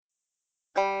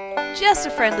Just a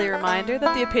friendly reminder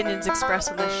that the opinions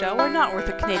expressed on this show are not worth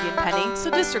a Canadian penny,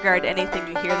 so disregard anything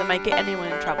you hear that might get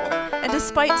anyone in trouble. And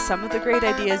despite some of the great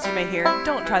ideas you may hear,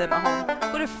 don't try them at home.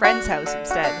 Go to a friend's house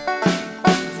instead.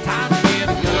 It's time to get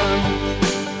a gun.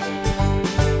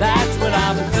 That's what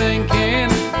I've been thinking.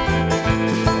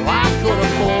 Well, I could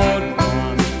afford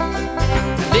one.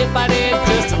 And if I did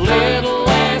just a little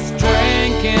less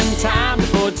drinking, time to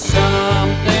put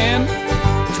something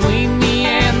between me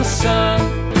and the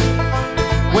sun.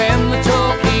 When the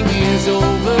talking is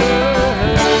over,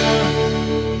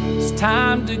 it's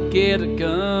time to get a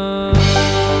gun.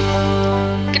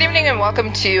 Good evening and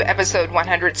welcome to episode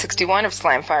 161 of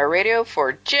Slamfire Radio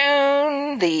for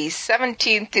June the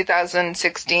 17th,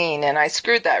 2016. And I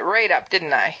screwed that right up,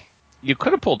 didn't I? You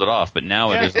could have pulled it off, but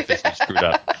now it is officially screwed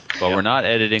up. But we're not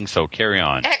editing, so carry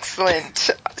on. Excellent.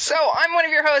 So I'm one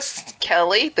of your hosts,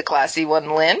 Kelly, the classy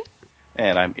one, Lynn.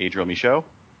 And I'm Adriel Michaud.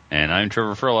 And I'm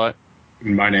Trevor Furlott.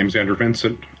 My name's Andrew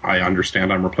Vincent. I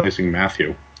understand I'm replacing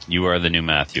Matthew. You are the new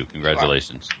Matthew.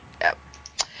 Congratulations. Yep.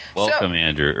 Welcome,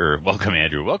 Andrew. Welcome,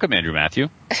 Andrew Matthew.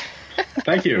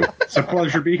 Thank you. It's a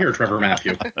pleasure to be here, Trevor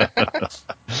Matthew.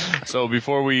 So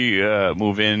before we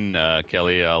move in,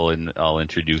 Kelly, I'll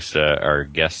introduce our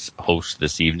guest host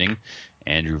this evening,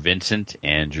 Andrew Vincent.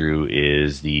 Andrew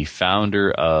is the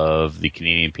founder of the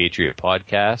Canadian Patriot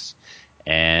Podcast.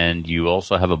 And you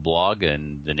also have a blog,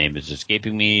 and the name is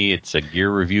escaping me. It's a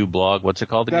gear review blog. What's it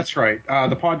called again? That's right.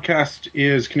 The podcast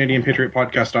is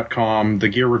CanadianPatriotPodcast.com. The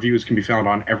gear reviews can be found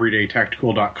on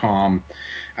EverydayTactical.com.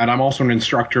 And I'm also an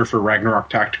instructor for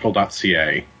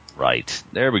RagnarOkTactical.ca. Right.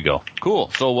 There we go.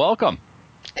 Cool. So welcome.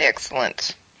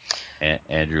 Excellent.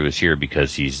 Andrew is here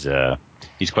because he's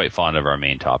quite fond of our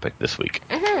main topic this week.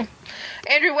 Mm-hmm.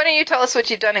 Andrew, why don't you tell us what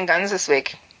you've done in guns this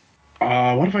week?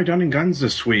 What have I done in guns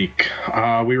this week?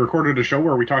 We recorded a show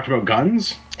where we talked about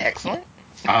guns. Excellent.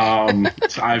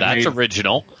 That's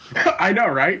original. I know,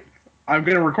 right? I'm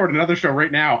going to record another show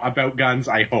right now about guns,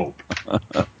 I hope.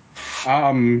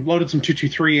 Loaded some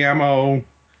 223 ammo,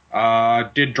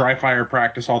 did dry fire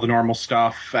practice, all the normal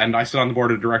stuff, and I sit on the board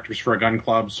of directors for a gun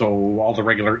club, so all the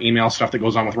regular email stuff that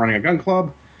goes on with running a gun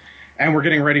club. And we're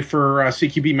getting ready for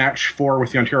CQB Match 4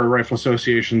 with the Ontario Rifle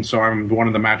Association, so I'm one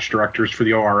of the match directors for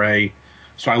the ORA.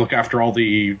 So I look after all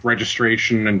the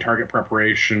registration and target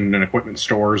preparation and equipment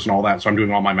stores and all that, so I'm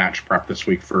doing all my match prep this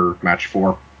week for Match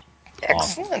 4.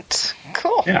 Excellent.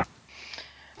 Cool. Yeah.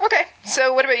 Okay,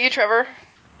 so what about you, Trevor?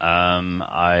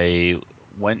 I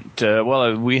went,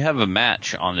 we have a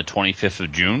match on the 25th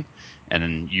of June,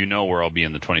 and you know where I'll be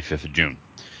on the 25th of June.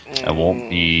 I won't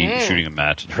be shooting a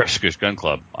match at the Rescuers Gun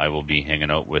Club. I will be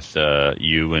hanging out with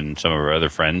you and some of our other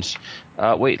friends.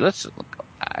 Let's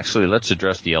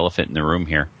address the elephant in the room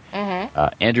here.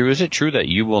 Mm-hmm. Andrew, is it true that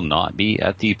you will not be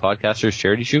at the Podcasters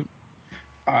Charity Shoot?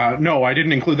 No, I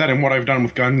didn't include that in what I've done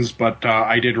with guns, but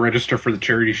I did register for the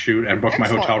charity shoot and book my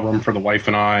hotel room for the wife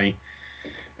and I.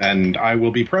 And I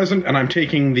will be present, and I'm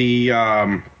taking the,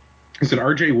 is it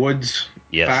RJ Woods?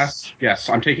 Yes. Pass? Yes,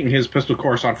 I'm taking his pistol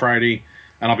course on Friday.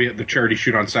 And I'll be at the charity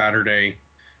shoot on Saturday,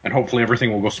 and hopefully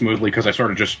everything will go smoothly because I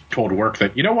sort of just told work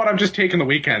that, you know what, I'm just taking the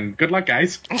weekend. Good luck,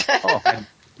 guys.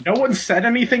 No one said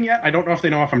anything yet. I don't know if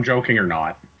they know if I'm joking or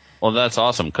not. Well, that's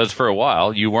awesome, because for a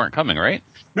while you weren't coming, right?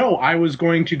 No, I was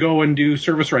going to go and do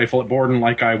service rifle at Borden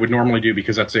like I would normally do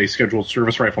because that's a scheduled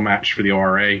service rifle match for the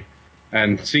ORA.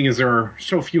 And seeing as there are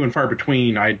so few and far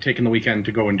between, I had taken the weekend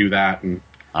to go and do that. And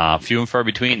few and far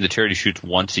between. The charity shoot's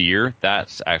once a year.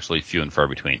 That's actually few and far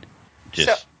between.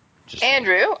 Just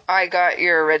Andrew, I got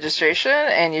your registration,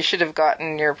 and you should have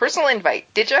gotten your personal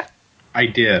invite. Did you? I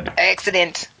did.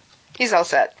 Excellent. He's all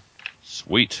set.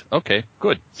 Sweet. Okay,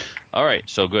 good. All right,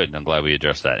 so good. I'm glad we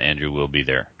addressed that. Andrew will be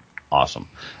there. Awesome.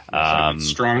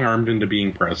 Strong-armed into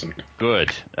being present.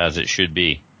 Good, as it should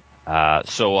be.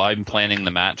 So I'm planning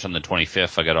the match on the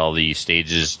 25th. I got all the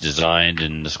stages designed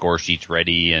and the score sheets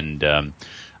ready, and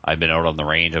I've been out on the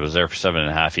range. I was there for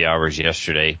 7.5 hours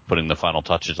yesterday, putting the final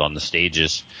touches on the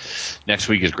stages. Next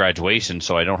week is graduation,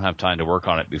 so I don't have time to work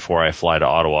on it before I fly to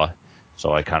Ottawa.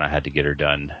 So I kind of had to get her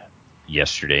done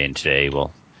yesterday and today.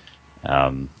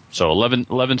 So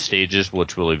 11 stages,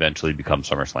 which will eventually become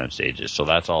SummerSlam stages. So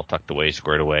that's all tucked away,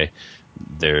 squared away.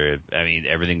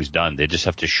 Everything's done. They just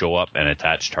have to show up and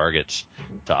attach targets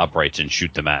to uprights and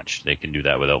shoot the match. They can do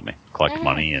that without me. Collect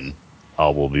money and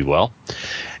all will be well.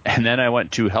 And then I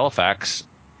went to Halifax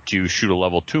to shoot a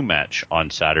level 2 match on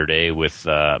Saturday with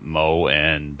Mo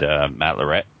and Matt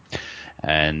Lorette.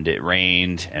 And it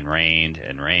rained and rained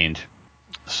and rained.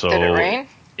 So did it rain?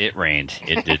 It rained.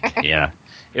 It did, yeah.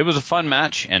 It was a fun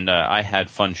match, and I had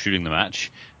fun shooting the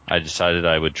match. I decided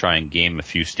I would try and game a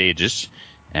few stages,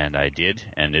 And I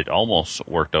did, and it almost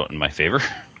worked out in my favor.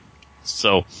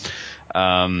 So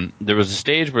there was a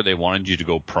stage where they wanted you to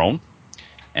go prone,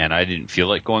 and I didn't feel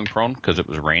like going prone because it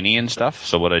was rainy and stuff.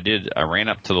 So what I did, I ran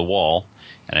up to the wall,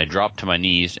 and I dropped to my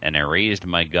knees, and I raised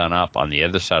my gun up on the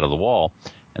other side of the wall.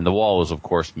 And the wall was, of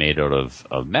course, made out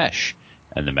of mesh,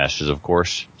 and the mesh is, of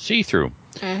course, see-through.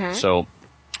 Mm-hmm. So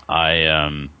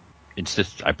I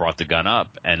brought the gun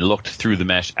up and looked through the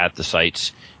mesh at the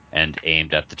sights and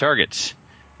aimed at the targets.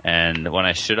 And when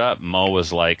I stood up, Mo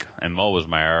was like, and Mo was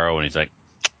my RO, and he's like,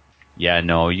 yeah,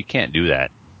 no, you can't do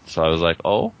that. So I was like,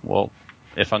 oh, well,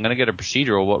 if I'm going to get a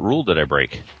procedural, what rule did I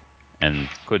break? And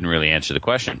couldn't really answer the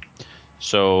question.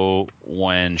 So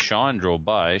when Sean drove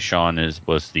by, Sean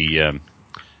was the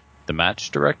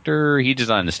match director. He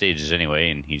designed the stages anyway,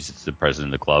 and he's the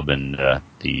president of the club and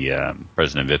the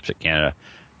president of IPSC Canada.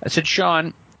 I said,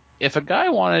 Sean, if a guy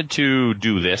wanted to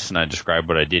do this, and I described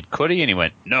what I did, could he? And he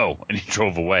went, no, and he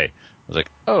drove away. I was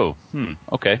like, oh,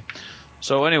 okay.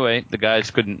 So anyway, the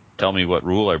guys couldn't tell me what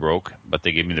rule I broke, but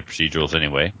they gave me the procedurals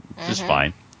anyway. This is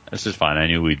fine. I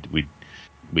knew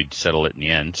we'd settle it in the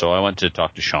end. So I went to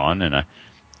talk to Sean, and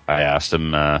I asked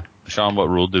him, Sean, what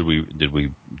rule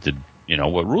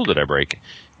what rule did I break?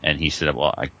 And he said,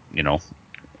 well, I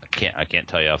can't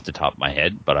tell you off the top of my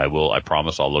head, but I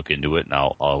promise I'll look into it, and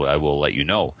I will let you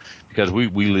know. Because we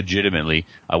legitimately,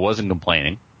 I wasn't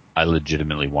complaining. I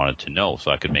legitimately wanted to know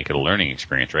so I could make it a learning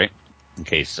experience, right? In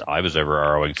case I was ever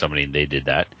ROing somebody and they did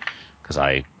that, because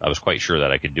I was quite sure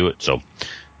that I could do it. So,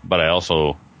 but I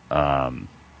also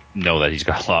know that he's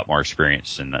got a lot more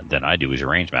experience than I do. He's a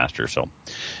range master. So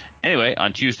anyway,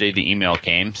 on Tuesday, the email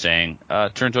came saying,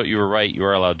 turns out you were right. You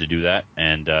are allowed to do that.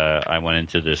 And I went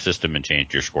into the system and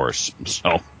changed your scores.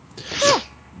 So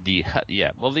the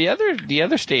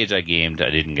other stage I gamed, I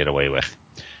didn't get away with.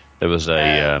 There was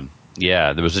there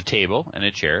was a table and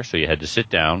a chair. So you had to sit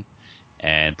down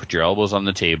and put your elbows on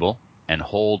the table and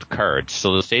hold cards.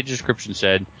 So the stage description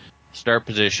said, start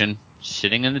position,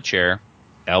 sitting in the chair,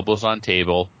 elbows on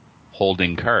table,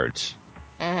 holding cards.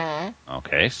 Mm-hmm.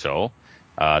 Okay, so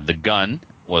the gun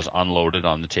was unloaded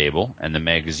on the table, and the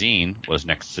magazine was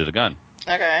next to the gun.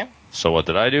 Okay. So what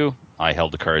did I do? I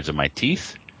held the cards in my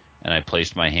teeth, and I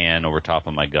placed my hand over top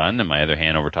of my gun and my other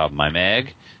hand over top of my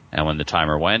mag, and when the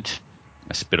timer went,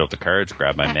 I spit out the cards,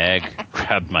 grabbed my mag,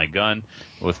 grabbed my gun.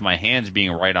 With my hands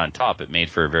being right on top, it made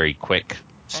for a very quick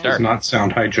start. Does not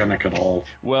sound hygienic at all.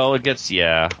 Well, it gets,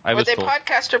 yeah. Were they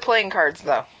podcast or playing cards,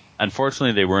 though?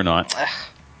 Unfortunately, they were not.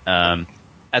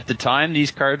 At the time,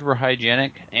 these cards were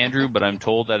hygienic, Andrew, but I'm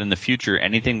told that in the future,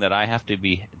 anything that I have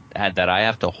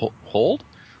to hold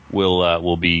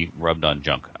will be rubbed on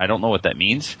junk. I don't know what that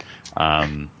means.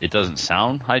 It doesn't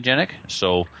sound hygienic,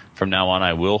 so from now on,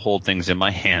 I will hold things in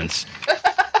my hands.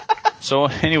 So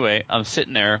anyway, I'm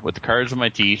sitting there with the cards in my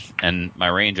teeth, and my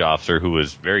range officer, who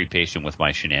was very patient with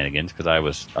my shenanigans, because I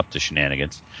was up to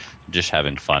shenanigans, just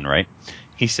having fun, right?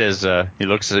 He says, he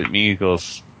looks at me,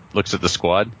 looks at the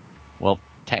squad. Well,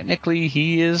 technically,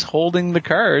 he is holding the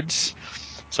cards.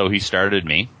 So he started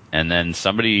me, and then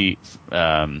somebody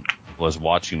was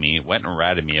watching me, went and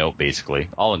ratted me out, basically.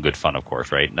 All in good fun, of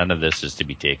course, right? None of this is to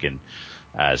be taken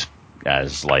as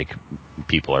like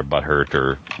people are butthurt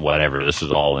or whatever. This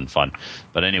is all in fun.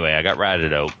 But anyway, I got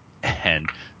ratted out, and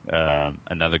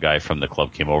another guy from the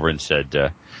club came over and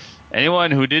said,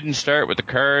 anyone who didn't start with the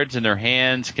cards in their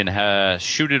hands can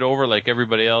shoot it over like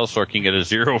everybody else, or can get a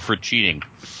 0 for cheating.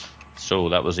 So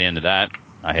that was the end of that.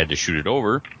 I had to shoot it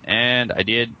over, and I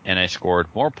did, and I scored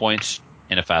more points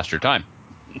in a faster time.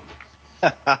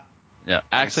 Yeah,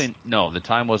 actually, no, the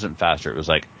time wasn't faster. It was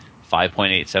like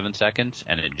 5.87 seconds,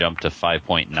 and it jumped to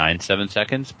 5.97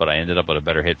 seconds, but I ended up with a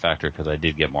better hit factor because I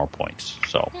did get more points.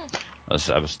 So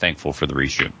I was thankful for the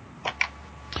reshoot.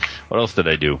 What else did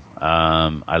I do?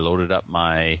 I loaded up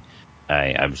I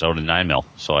was out in 9mm,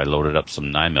 so I loaded up some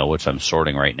 9mm, which I'm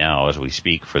sorting right now as we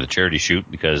speak for the charity shoot,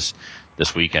 because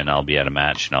this weekend I'll be at a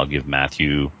match, and I'll give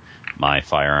Matthew my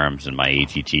firearms and my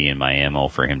ATT and my ammo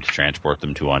for him to transport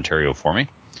them to Ontario for me.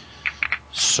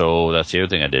 So that's the other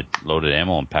thing I did. Loaded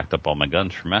ammo and packed up all my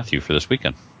guns for Matthew for this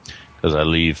weekend, because I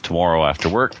leave tomorrow after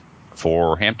work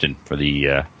for Hampton for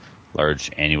the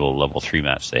large annual level 3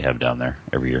 match they have down there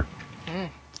every year.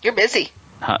 You're busy.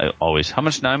 Always. How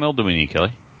much 9mm do we need,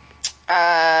 Kelly?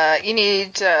 You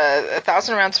need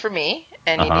 1,000 rounds for me,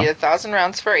 and you need 1,000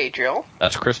 rounds for Adriel.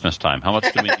 That's Christmas time. How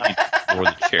much do we need for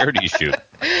the charity shoot?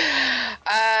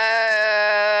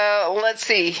 Let's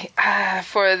see.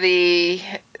 For the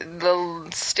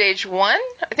stage 1,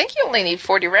 I think you only need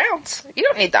 40 rounds. You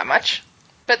don't need that much.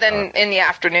 But then in the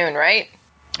afternoon, right?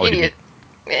 In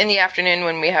the afternoon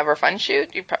when we have our fun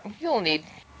shoot, you'll need,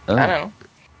 I don't know,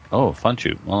 Oh, fun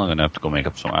shoot. Well, I'm gonna have to go make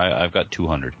up some. I've got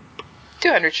 200.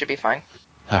 200 should be fine.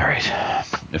 All right.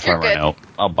 If You're I run good. out,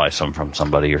 I'll buy some from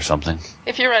somebody or something.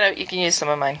 If you run out, you can use some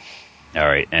of mine. All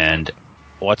right. And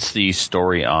what's the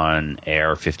story on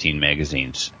AR-15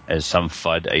 magazines? Is some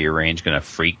FUD at your range gonna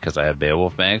freak because I have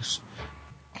Beowulf mags?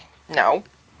 No.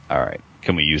 All right.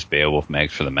 Can we use Beowulf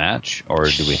mags for the match, or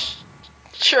do we?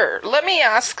 Sure. Let me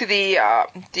ask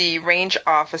the range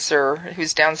officer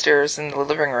who's downstairs in the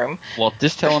living room. Well,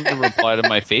 just tell him to reply to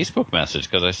my Facebook message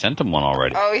because I sent him one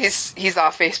already. Oh, he's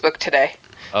off Facebook today.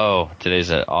 Oh, today's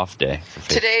an off day for Facebook.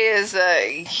 Today is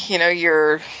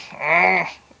your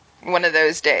one of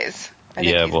those days. I think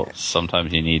Yeah, he's- well,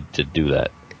 sometimes you need to do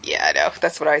that. Yeah, I know.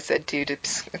 That's what I said too to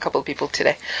a couple of people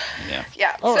today. Yeah.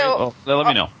 Yeah. All so right. Well, then let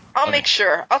me know. I'll Let make me-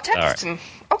 sure. I'll text All right. him.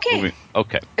 Okay.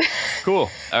 Okay. Cool.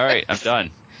 All right. I'm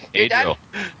done. You're done?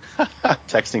 Adriel.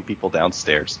 Texting people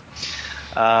downstairs.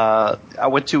 I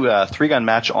went to a 3-gun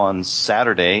match on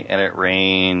Saturday, and it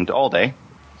rained all day.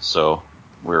 So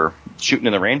we're shooting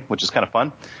in the rain, which is kind of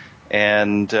fun.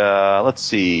 And let's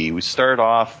see. I started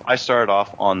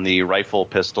off on the rifle,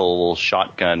 pistol,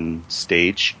 shotgun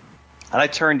stage. And I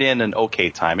turned in an okay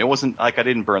time. It wasn't like I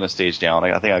didn't burn the stage down.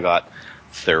 I think I got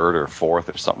third or fourth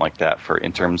or something like that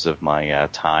in terms of my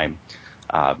time.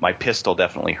 My pistol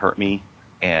definitely hurt me.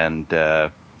 And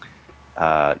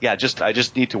I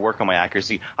just need to work on my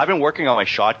accuracy. I've been working on my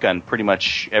shotgun pretty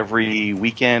much every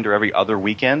weekend or every other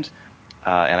weekend,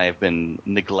 and I've been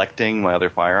neglecting my other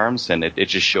firearms, and it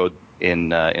just showed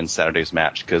in Saturday's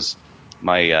match because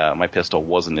my pistol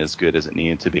wasn't as good as it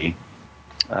needed to be.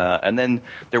 And then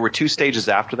there were 2 stages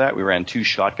after that. We ran 2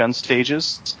 shotgun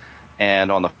stages,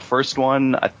 and on the first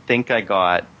one, I think I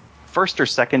got first or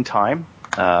second time,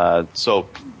 so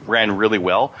ran really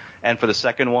well. And for the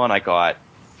second one, I got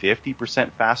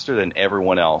 50% faster than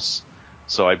everyone else.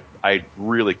 So I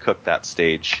really cooked that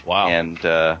stage. Wow. And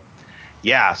so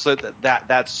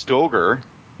that Stoeger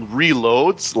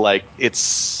reloads like it's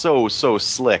so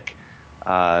slick.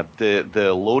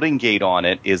 The loading gate on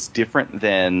it is different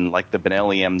than like the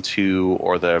Benelli M2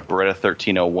 or the Beretta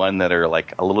 1301 that are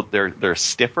like they're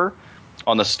stiffer.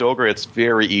 On the Stoeger, it's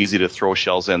very easy to throw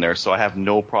shells in there, so I have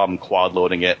no problem quad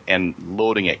loading it and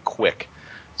loading it quick.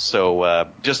 So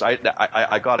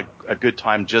I got a good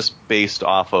time just based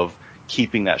off of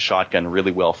keeping that shotgun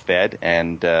really well fed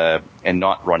and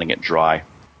not running it dry.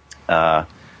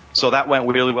 So that went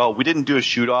really well. We didn't do a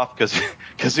shoot off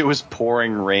because it was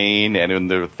pouring rain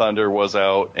and the thunder was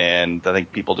out, and I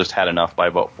think people just had enough by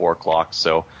about 4:00.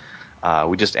 So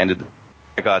we just ended.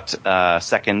 I got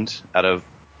second out of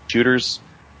shooters,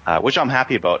 which I'm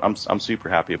happy about. I'm super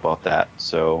happy about that.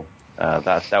 So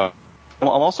that. I'm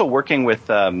also working with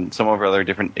some of our other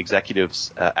different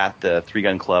executives at the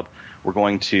 3-Gun Club. We're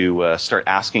going to start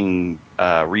asking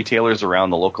retailers around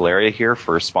the local area here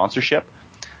for sponsorship,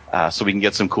 so we can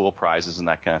get some cool prizes and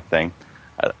that kind of thing.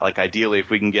 Like ideally, if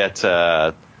we can get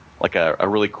like a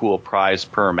really cool prize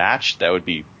per match, that would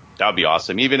be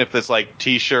awesome. Even if it's like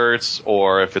T-shirts,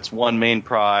 or if it's 1 main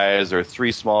prize or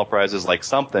 3 small prizes, like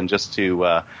something just to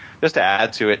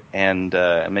add to it and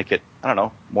make it, I don't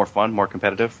know, more fun, more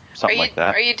competitive, something like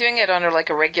that. Are you doing it on a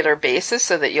regular basis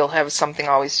so that you'll have something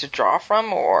always to draw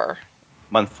from, or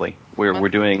monthly? We're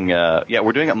doing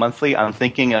we're doing it monthly. I'm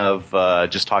thinking of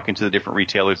just talking to the different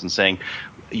retailers and saying,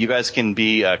 you guys can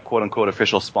be a quote unquote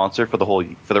official sponsor for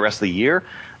the rest of the year.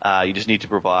 You just need to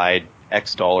provide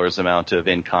X dollars amount of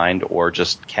in kind or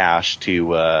just cash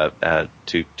to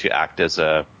act as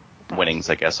winnings,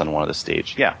 I guess, on one of the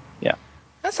stage. Yeah.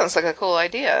 that sounds like a cool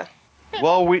idea.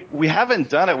 Well, we haven't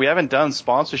done it. We haven't done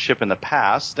sponsorship in the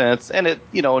past, and it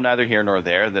neither here nor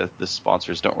there. The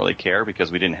sponsors don't really care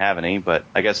because we didn't have any. But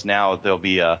I guess now there'll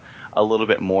be a little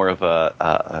bit more of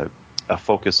a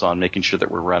focus on making sure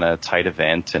that we run a tight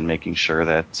event and making sure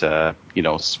that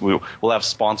we'll have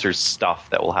sponsors stuff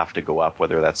that will have to go up,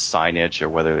 whether that's signage or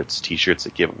whether it's T-shirts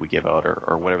that we give out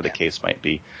or whatever the case might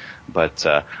be. But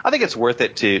I think it's worth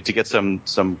it to get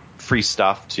some free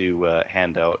stuff to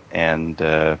hand out and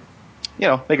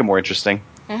make it more interesting,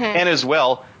 and as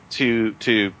well to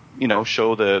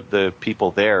show the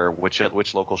people there which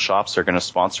local shops are going to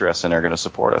sponsor us and are going to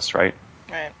support us, right?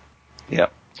 Right. Yeah.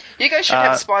 You guys should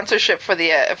have sponsorship for the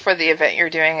event you're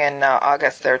doing in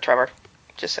August there, Trevor.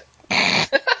 Just Do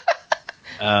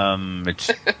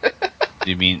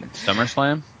you mean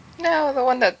SummerSlam? no, the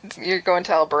one that you're going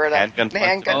to Alberta. Handgun the fun.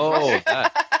 handgun Oh, fun.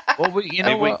 that. Well,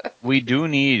 what? We do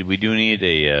need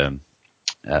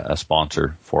a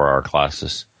sponsor for our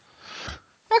classes,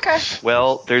 Okay.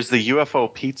 Well, there's the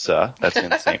UFO Pizza that's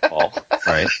in St. Paul.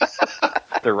 right?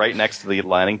 They're right next to the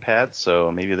landing pad,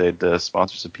 so maybe they'd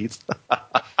sponsor some pizza.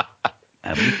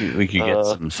 And we could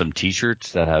get some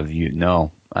T-shirts that have you.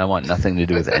 No, I want nothing to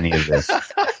do with any of this.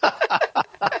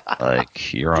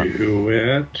 Like you're on. Do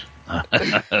it. I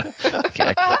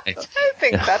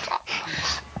think that's all.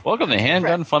 Welcome to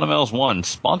Handgun Fundamentals 1,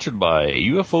 sponsored by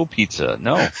UFO Pizza.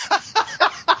 No, it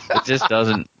just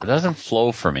doesn't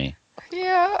flow for me.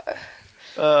 Yeah.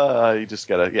 You just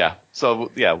gotta,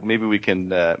 So maybe we can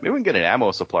get an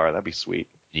ammo supplier. That'd be sweet.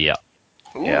 Yeah.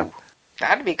 Ooh, Yeah.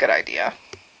 That'd be a good idea.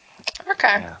 Okay.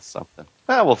 Yeah, something.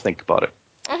 We'll think about it.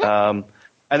 Mm-hmm.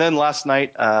 And then last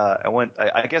night, I went.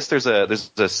 I guess there's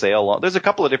a sale. There's a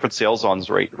couple of different sales on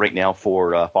right now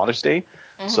for Father's Day.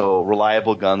 Mm-hmm. So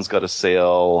Reliable Guns got a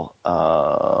sale.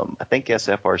 I think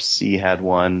SFRC had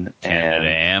one. Canada and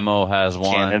Ammo has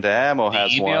one. Canada Ammo the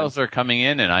has one. emails are coming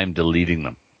in, and I'm deleting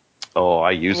them. Oh,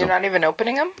 I use You're them. not even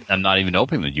opening them? I'm not even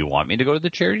opening them. Do you want me to go to the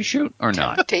charity shoot or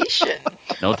not? Temptation.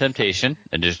 No temptation.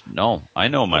 And just no. I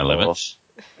know my limits.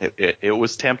 It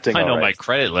was tempting. I know all my right.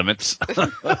 credit limits.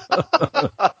 Well,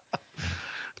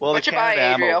 What'd the you buy, Canada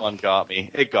Ammo Adriel? one got me.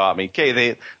 It got me.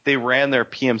 Okay, they ran their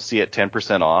PMC at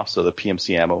 10% off, so the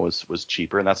PMC ammo was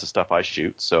cheaper, and that's the stuff I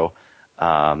shoot. So,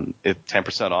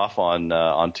 10% off on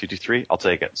 223, I'll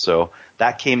take it. So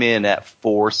that came in at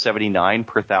 $4.79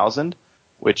 per thousand,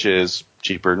 which is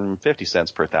cheaper than 50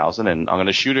 cents per thousand, and I'm going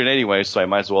to shoot it anyway, so I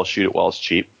might as well shoot it while it's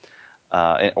cheap,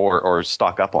 or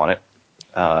stock up on it.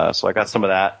 So I got some of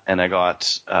that, and I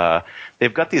got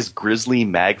they've got these Grizzly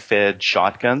mag-fed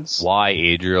shotguns. Why,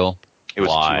 Adriel? It was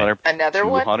Why? Another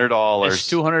one? $200. It's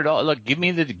 $200. Look, give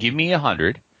me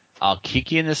 $100. I'll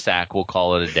kick you in the sack. We'll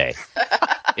call it a day.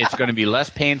 It's going to be less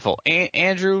painful.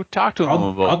 Andrew, talk to him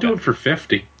about I'll do that. it for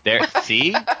 50. There,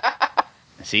 see,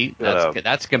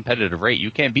 that's a competitive rate.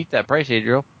 You can't beat that price,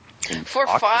 Adriel. For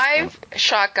 5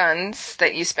 shotguns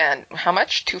that you spent, how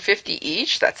much? $250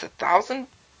 each? That's $1,000?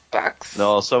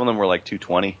 No, some of them were like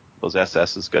 $220. Those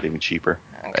SS's got even cheaper.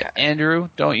 Okay. Andrew,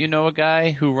 don't you know a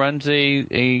guy who runs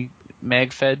a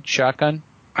mag-fed shotgun?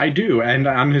 I do, and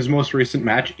on his most recent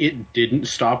match, it didn't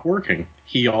stop working.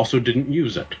 He also didn't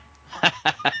use it.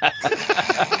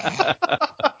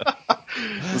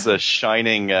 This is a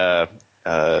shining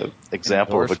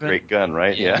example of a great gun,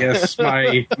 right? Yeah. Yes,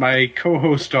 my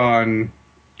co-host on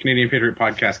Canadian Patriot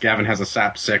Podcast, Gavin, has a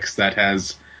SAP 6 that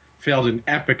has failed in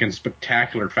epic and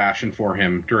spectacular fashion for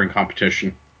him during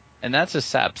competition. And that's a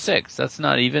SAP 6. That's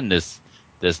not even this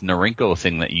Norinco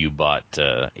thing that you bought,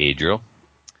 Adriel.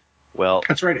 Well,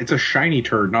 That's right, it's a shiny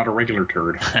turd, not a regular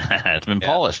turd. It's been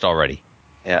polished already.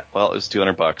 yeah. Well, it was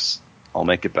 $200. I'll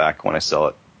make it back when I sell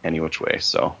it any which way.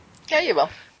 So. Yeah, you will.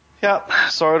 Yeah,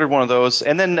 so I ordered one of those,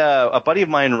 and then a buddy of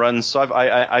mine runs. So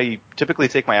I typically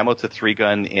take my ammo to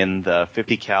 3-gun in the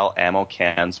 50 cal ammo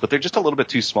cans, but they're just a little bit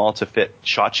too small to fit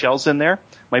shot shells in there.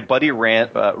 My buddy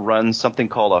runs something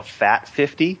called a Fat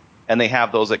 50, and they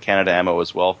have those at Canada Ammo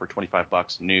as well for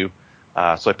 $25 new.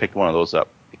 So I picked one of those up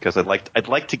because I'd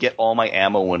like to get all my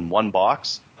ammo in one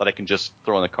box that I can just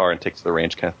throw in the car and take to the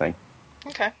range, kind of thing.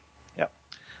 Okay. Yeah,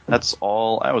 that's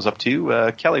all I was up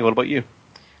to. Kelly, what about you?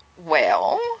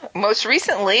 Well, most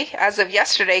recently, as of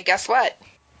yesterday, guess what?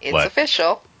 It's What?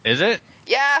 official. Is it?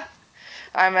 Yeah.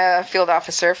 I'm a field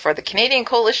officer for the Canadian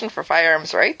Coalition for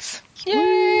Firearms Rights.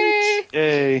 Yay!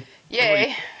 Yay!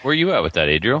 Yay. Where are you at with that,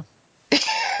 Adriel?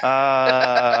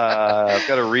 I've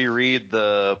got to reread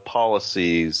the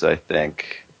policies, I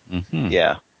think. Mm-hmm.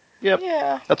 Yeah. Yep.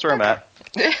 Yeah. That's where I'm at.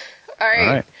 All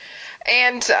right.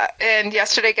 And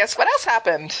yesterday, guess what else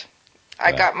happened?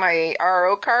 I got my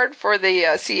RO card for the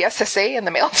CSSA in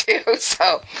the mail too.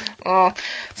 So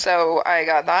I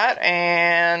got that,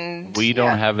 and We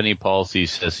don't have any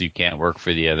policies that says you can't work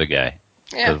for the other guy.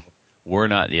 Yeah. 'Cause we're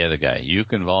not the other guy. You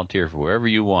can volunteer for wherever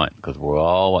you want because we're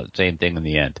all want the same thing in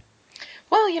the end.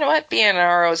 Well, you know what? Being an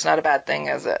RO is not a bad thing,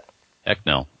 is it? Heck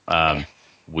no. I'm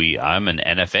an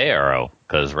NFA RO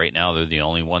because right now they're the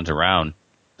only ones around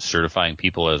certifying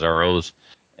people as ROs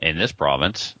in this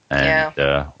province. And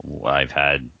I've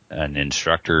had an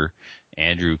instructor,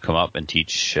 Andrew, come up and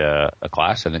teach a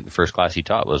class. I think the first class he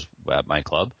taught was at my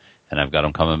club, and I've got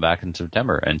him coming back in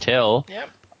September until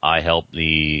I hope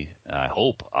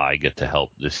I get to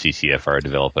help the CCFR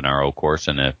develop an RO course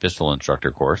and a pistol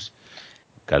instructor course.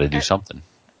 Got to do something.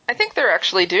 I think they're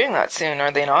actually doing that soon,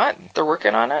 are they not? They're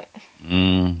working on it?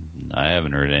 I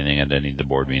haven't heard anything at any of the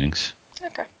board meetings.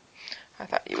 Okay. I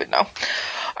thought you would know. All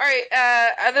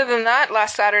right. Other than that,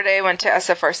 last Saturday I went to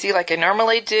SFRC like I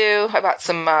normally do. I bought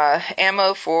some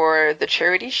ammo for the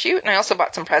charity shoot, and I also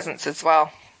bought some presents as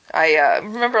well. I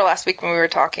remember last week when we were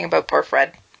talking about poor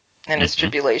Fred and his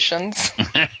tribulations.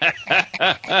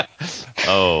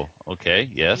 Oh, okay.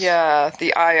 Yes. Yeah,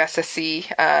 the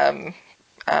ISSC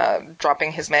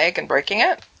dropping his mag and breaking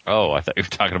it. Oh, I thought you were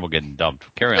talking about getting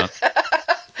dumped. Carry on.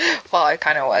 Well, I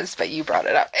kind of was, but you brought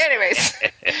it up. Anyways,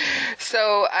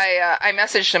 so I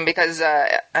messaged him because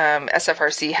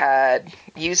SFRC had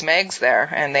used mags there,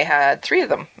 and they had 3 of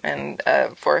them, and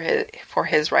for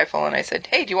his rifle. And I said,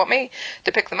 hey, do you want me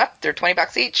to pick them up? They're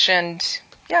 $20 each, and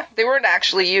yeah, they weren't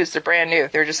actually used. They're brand new.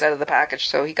 They're just out of the package,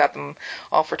 so he got them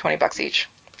all for $20 each.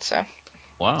 So.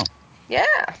 Wow.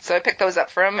 Yeah, so I picked those up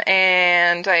for him,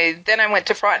 and then I went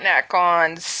to Frontenac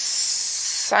on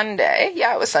Sunday.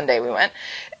 Yeah, it was Sunday we went.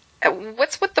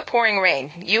 What's with the pouring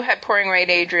rain? You had pouring rain,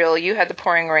 Adriel. You had the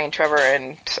pouring rain, Trevor,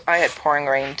 and I had pouring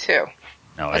rain too.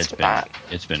 No,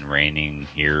 it's been raining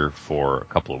here for a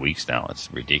couple of weeks now.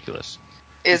 It's ridiculous.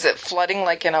 Is it flooding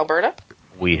like in Alberta?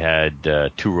 We had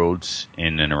 2 roads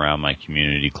in and around my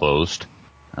community closed,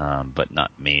 but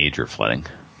not major flooding.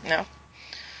 No.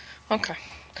 Okay.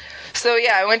 So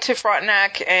yeah, I went to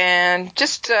Frontenac and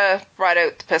just brought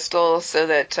out the pistol so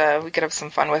that we could have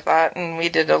some fun with that, and we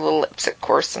did a little lipstick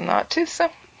course and that too. So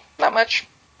not much.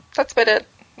 That's about it.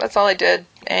 That's all I did,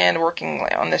 and working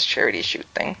on this charity shoot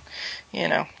thing.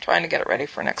 Trying to get it ready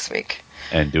for next week.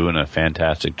 And doing a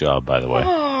fantastic job, by the way.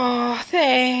 Oh,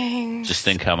 thanks. Just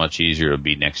think how much easier it'll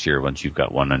be next year once you've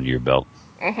got one under your belt.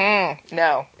 Mm-hmm.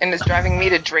 No, and it's driving me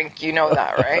to drink. You know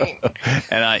that, right?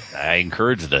 And I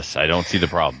encourage this. I don't see the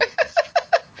problem.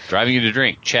 Driving you to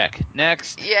drink. Check.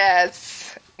 Next.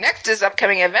 Yes. Next is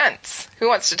upcoming events. Who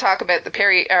wants to talk about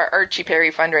the Archie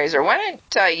Perry fundraiser? Why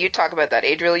don't you talk about that,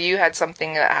 Adriel? You had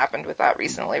something that happened with that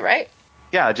recently, right?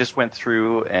 Yeah, I just went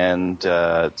through and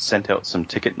sent out some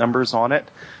ticket numbers on it.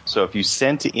 So if you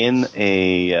sent in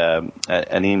an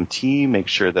EMT, make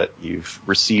sure that you've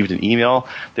received an email.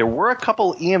 There were a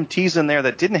couple EMTs in there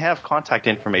that didn't have contact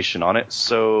information on it,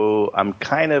 so I'm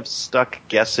kind of stuck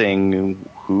guessing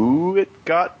who it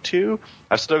got to.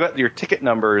 I've still got your ticket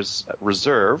numbers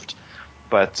reserved,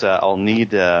 but I'll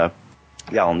need your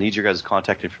guys'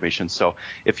 contact information. So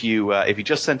if you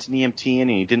just sent an EMT in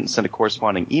and you didn't send a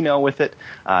corresponding email with it,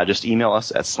 just email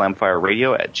us at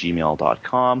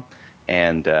slamfireradio@gmail.com,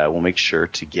 and we'll make sure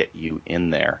to get you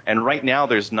in there. And right now,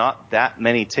 there's not that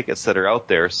many tickets that are out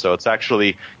there, so it's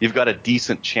actually, you've got a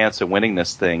decent chance of winning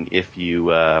this thing if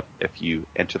you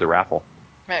enter the raffle.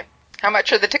 Right. How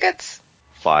much are the tickets?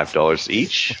 $5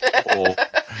 each.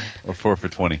 Or 4 for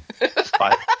 $20. $5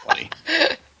 for $20.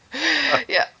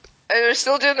 Yeah. They're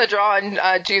still doing the draw on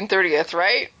June 30th,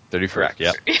 right? 31st,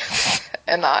 yeah.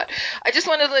 And that. I just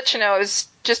wanted to let you know, I was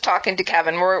just talking to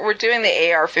Kevin. We're doing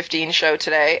the AR-15 show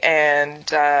today, and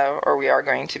or we are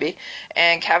going to be.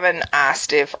 And Kevin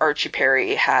asked if Archie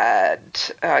Perry had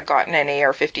gotten an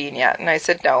AR-15 yet, and I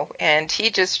said no. And he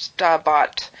just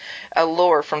bought a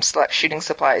lower from Select Shooting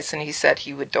Supplies, and he said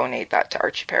he would donate that to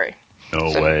Archie Perry.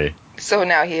 No way. So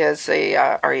now he has a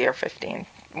AR-15.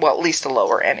 Well, at least a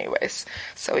lower anyways.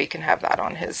 So he can have that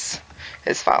on his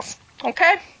files.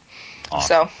 Okay?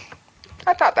 Awesome. So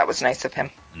I thought that was nice of him.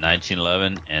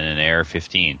 1911 and an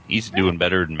AR-15. He's doing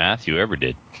better than Matthew ever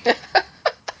did. All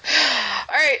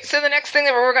right, so the next thing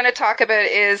that we're going to talk about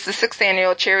is the 6th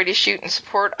annual charity shoot in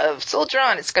support of Soldier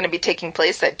On. It's going to be taking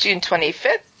place at June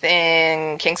 25th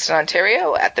in Kingston,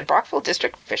 Ontario at the Brockville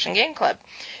District Fish and Game Club.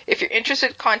 If you're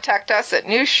interested, contact us at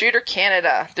New Shooter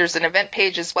Canada. There's an event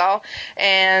page as well.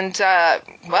 And,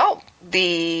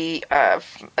 the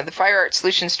Fire Art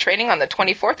Solutions training on the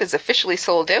 24th is officially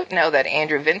sold out now that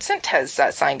Andrew Vincent has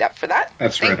signed up for that.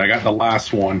 That's right. I got the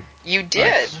last one. You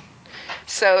did. Nice.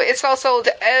 So it's all sold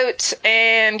out,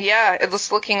 and yeah,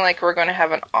 it's looking like we're going to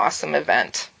have an awesome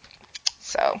event.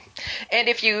 So, and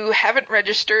if you haven't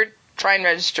registered, try and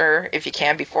register if you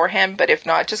can beforehand, but if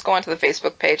not, just go onto the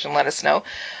Facebook page and let us know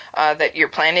that you're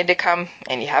planning to come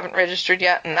and you haven't registered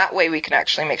yet, and that way we can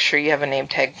actually make sure you have a name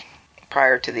tag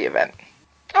prior to the event.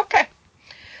 Okay.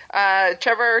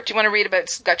 Trevor, do you want to read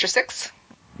about Got Your Six?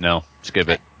 No, skip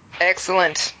it.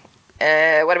 Excellent.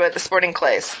 What about the Sporting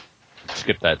Clays?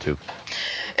 Skip that too.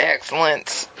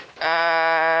 Excellent.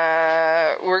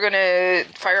 We're going to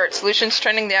Fire Art Solutions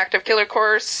training the Active Killer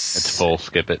course. It's full.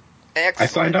 Skip it. Excellent.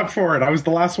 I signed up for it. I was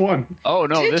the last one. Oh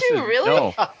no! Did you really?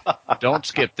 No. Don't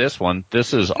skip this one.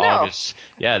 This is August.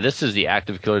 Yeah, this is the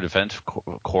Active Killer Defense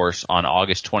course on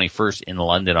August 21st in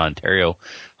London, Ontario.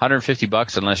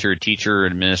 $150 unless you're a teacher or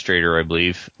administrator, I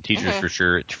believe. Teachers for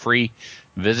sure. It's free.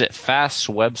 Visit FAST's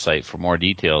website for more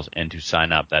details and to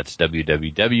sign up. That's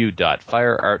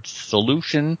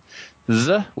www.fireartsolutions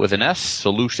with an S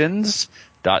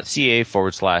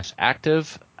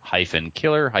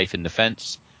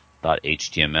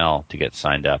solutions.ca/active-killer-defense.html to get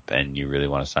signed up. And you really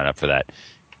want to sign up for that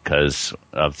because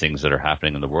of things that are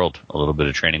happening in the world. A little bit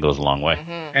of training goes a long way.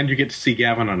 And you get to see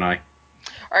Gavin and I.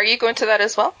 Are you going to that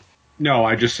as well? No,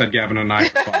 I just said Gavin and I.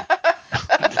 For fun.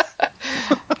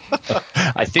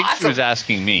 I think she was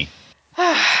asking me.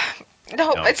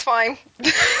 No, it's fine.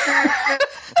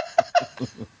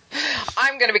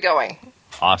 I'm going to be going.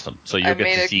 Awesome. So you'll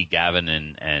get to see Gavin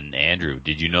and Andrew.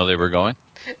 Did you know they were going?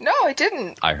 No, I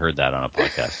didn't. I heard that on a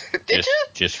podcast. Did you?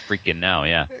 Just freaking now,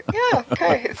 yeah. Yeah,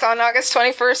 okay. It's on August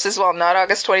 21st as well, not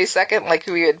August 22nd like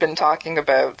we had been talking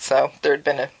about. So there had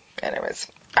been anyways.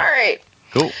 All right.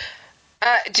 Cool.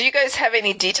 Do you guys have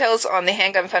any details on the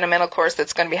Handgun Fundamental course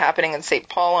that's going to be happening in St.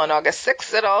 Paul on August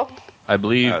 6th at all? I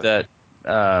believe that,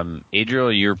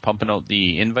 Adriel, you're pumping out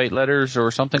the invite letters or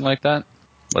something like that?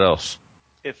 What else?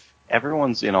 If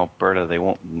everyone's in Alberta, they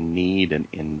won't need an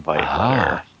invite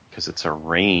letter because it's a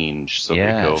range. So they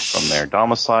go from their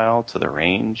domicile to the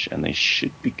range, and they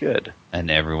should be good. And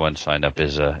everyone signed up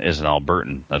is an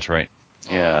Albertan. That's right.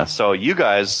 Yeah. So you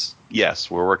guys, yes,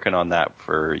 we're working on that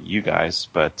for you guys,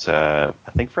 but I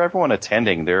think for everyone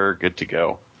attending, they're good to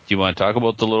go. Do you want to talk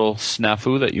about the little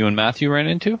snafu that you and Matthew ran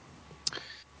into?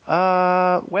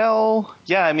 Well,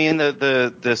 yeah, I mean,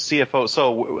 the CFO,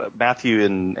 so Matthew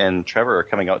and Trevor are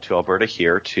coming out to Alberta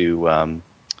here to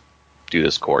do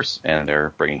this course, and they're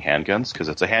bringing handguns because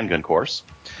it's a handgun course.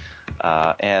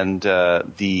 And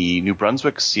the New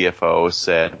Brunswick CFO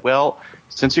said, well,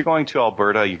 since you're going to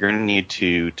Alberta, you're going to need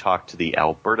to talk to the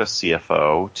Alberta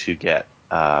CFO to get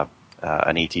an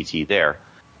ATT there.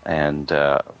 And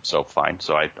so fine.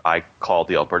 So I called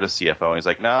the Alberta CFO, and he's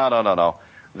like, no.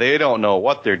 They don't know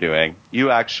what they're doing. You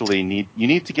actually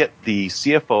need to get the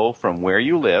CFO from where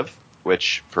you live,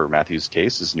 which for Matthew's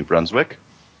case is New Brunswick,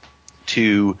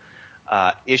 to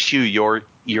issue your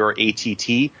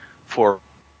ATT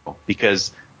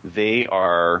because they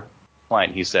are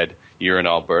client. He said, you're in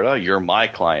Alberta, you're my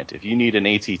client. If you need an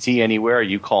ATT anywhere,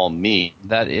 you call me.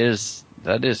 That is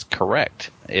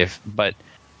correct. But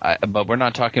we're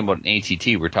not talking about an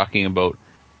ATT. We're talking about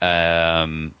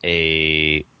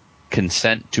a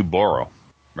consent to borrow,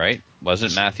 right?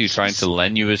 Wasn't Matthew trying to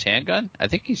lend you his handgun? I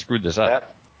think he screwed this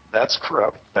up. That's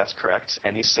correct.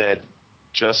 And he said,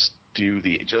 just get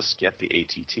the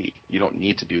ATT. You don't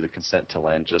need to do the consent to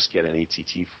lend. Just get an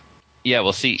ATT. Yeah,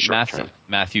 well, see,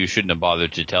 Matthew shouldn't have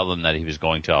bothered to tell them that he was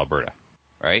going to Alberta,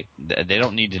 right? They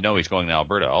don't need to know he's going to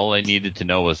Alberta. All they needed to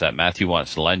know was that Matthew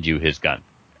wants to lend you his gun,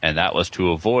 and that was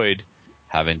to avoid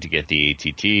having to get the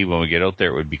ATT. When we get out there,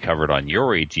 it would be covered on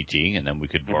your ATT, and then we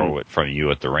could borrow it from you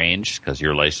at the range because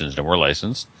you're licensed and we're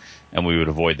licensed, and we would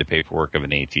avoid the paperwork of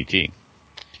an ATT.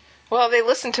 Well, they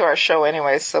listen to our show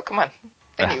anyways, so come on.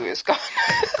 I knew he was gone.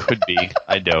 Could be.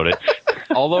 I doubt it.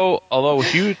 Although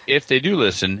if they do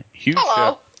listen, huge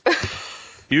shout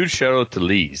out to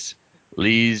Lise.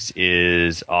 Lise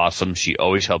is awesome. She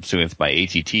always helps me with my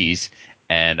ATTs.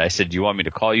 And I said, do you want me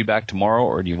to call you back tomorrow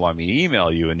or do you want me to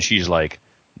email you? And she's like,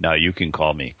 no, you can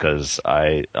call me because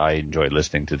I enjoy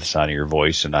listening to the sound of your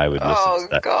voice and I would listen to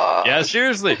that. God. Yeah,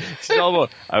 seriously. She's all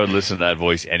about, I would listen to that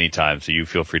voice anytime, so you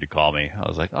feel free to call me. I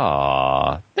was like,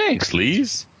 aw, thanks,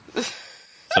 Lise.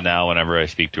 So now whenever I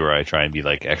speak to her, I try and be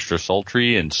like extra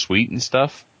sultry and sweet and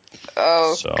stuff.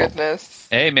 Oh, goodness.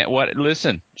 Hey, man,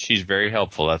 listen, she's very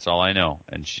helpful. That's all I know.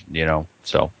 And she,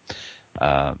 so.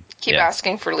 Keep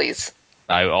asking for Lise.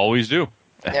 I always do.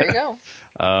 There you go.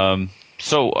 I'm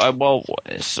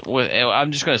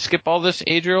just going to skip all this,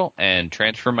 Adriel, and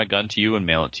transfer my gun to you and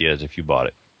mail it to you as if you bought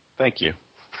it. Thank you.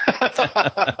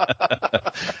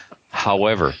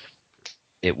 However,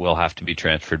 it will have to be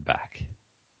transferred back.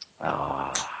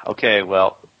 Okay,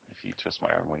 well, if you twist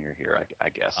my arm when you're here, I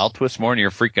guess. I'll twist more in your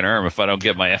freaking arm if I don't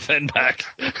get my FN back.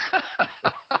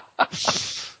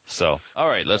 So, all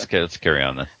right, let's carry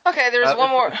on then. Okay, there's one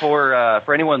more.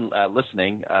 For anyone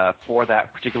listening, for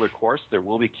that particular course, there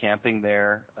will be camping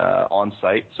there on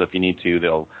site. So if you need to,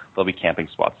 there'll be camping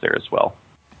spots there as well.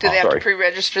 Do they have to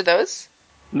pre-register those?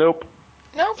 Nope.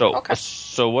 No. Okay.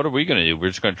 So what are we going to do? We're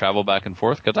just going to travel back and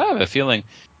forth because I have a feeling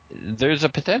there's a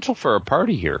potential for a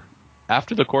party here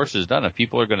after the course is done. If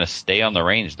people are going to stay on the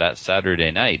range that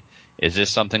Saturday night. Is this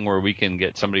something where we can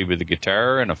get somebody with a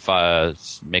guitar and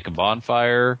make a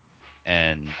bonfire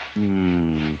and?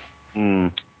 Yep.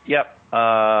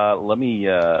 Let me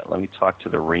talk to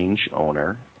the range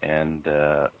owner and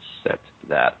set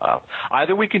that up.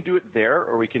 Either we can do it there,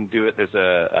 or we can do it. There's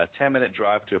a 10-minute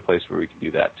drive to a place where we can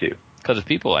do that too. Because if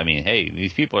people,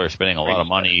 these people are spending a lot of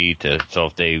money so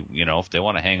if they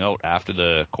want to hang out after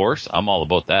the course, I'm all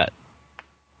about that.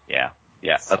 Yeah,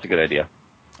 that's a good idea.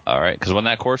 All right, because when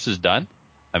that course is done,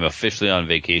 I'm officially on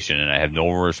vacation and I have no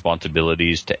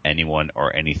responsibilities to anyone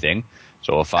or anything.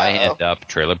 So if I end up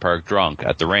trailer park drunk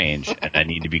at the range and I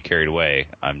need to be carried away,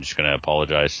 I'm just going to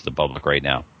apologize to the public right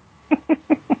now.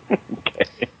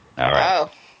 All right. Oh.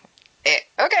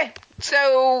 Okay.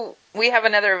 So we have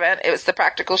another event. It was the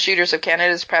Practical Shooters of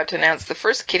Canada is proud to announce the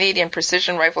first Canadian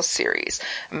Precision Rifle Series,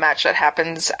 a match that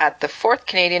happens at the 4th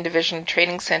Canadian Division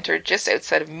Training Centre just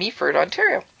outside of Meaford,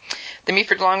 Ontario. The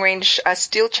Meaford Long Range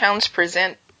Steel Challenge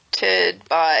presented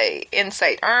by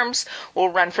Insight Arms will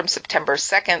run from September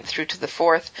 2nd through to the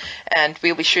 4th, and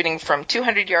we'll be shooting from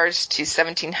 200 yards to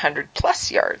 1,700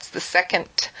 plus yards. The 2nd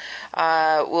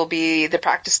will be the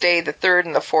practice day. The 3rd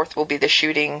and the 4th will be the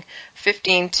shooting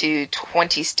 15 to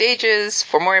 20 stages.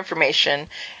 For more information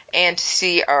and to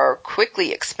see our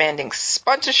quickly expanding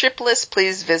sponsorship list,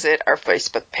 please visit our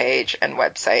Facebook page and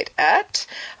website at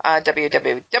mlrsc.ca.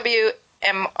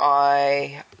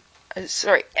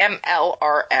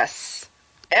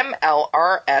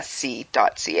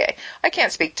 I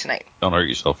can't speak tonight. Don't hurt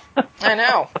yourself. I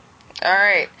know. All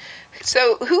right.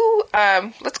 So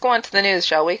let's go on to the news,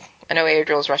 shall we? I know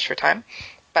Adriel's rushed for time,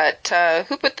 but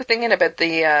who put the thing in about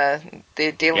the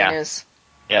Daily News?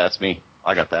 Yeah, that's me.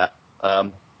 I got that.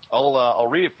 I'll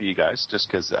read it for you guys just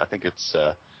because I think it's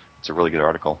a really good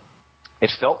article.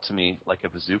 It felt to me like a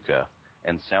bazooka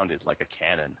and sounded like a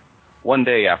cannon. One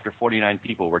day after 49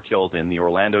 people were killed in the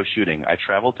Orlando shooting, I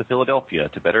traveled to Philadelphia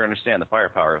to better understand the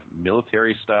firepower of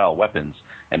military-style weapons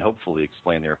and hopefully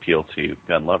explain their appeal to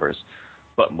gun lovers.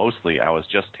 But mostly I was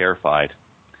just terrified.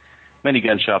 Many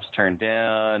gun shops turned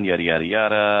down, yada, yada,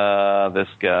 yada. This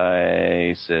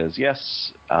guy says,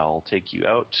 yes, I'll take you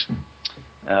out.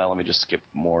 Let me just skip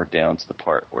more down to the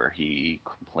part where he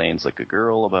complains like a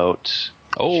girl about...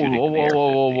 Oh,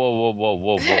 whoa.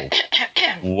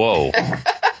 Whoa.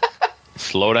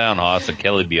 Slow down, Hoss, and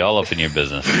Kelly be all up in your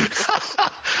business.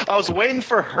 I was waiting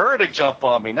for her to jump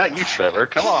on me, not you, Trevor.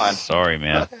 Come on. Sorry,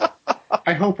 man.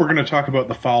 I hope we're going to talk about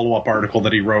the follow-up article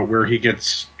that he wrote where he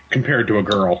gets compared to a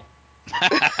girl.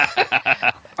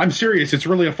 I'm serious. It's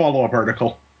really a follow-up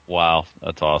article. Wow,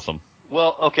 that's awesome.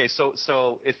 Well, okay,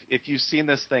 so if you've seen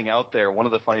this thing out there, one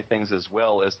of the funny things as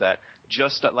well is that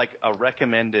just like a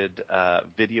recommended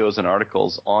videos and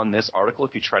articles on this article,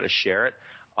 if you try to share it,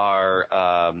 are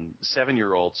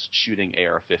 7-year-olds shooting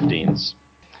AR-15s.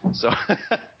 So,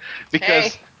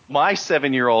 because my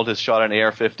 7-year-old has shot an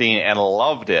AR-15 and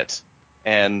loved it,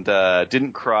 and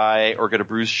didn't cry or get a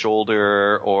bruised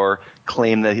shoulder or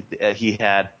claim that he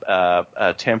had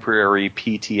a temporary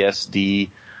PTSD.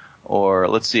 Or,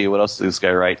 let's see, what else did this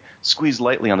guy write? Squeeze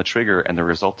lightly on the trigger and the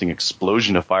resulting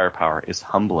explosion of firepower is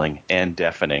humbling and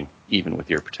deafening, even with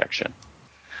your protection.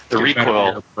 The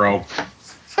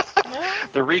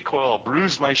recoil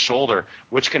bruised my shoulder,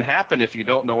 which can happen if you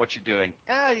don't know what you're doing.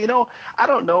 I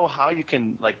don't know how you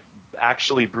can,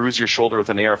 actually bruise your shoulder with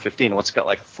an AR-15. What's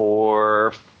got, 4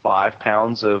 or 5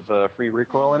 pounds of free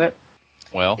recoil in it?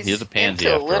 Well, he's a pansy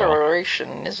into after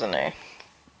alliteration, isn't he?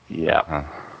 Yeah.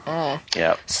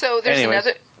 Yeah. So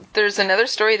there's another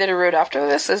story that he wrote after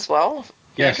this as well.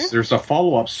 Yes, Andrew? there's a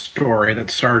follow-up story that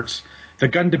starts, the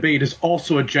gun debate is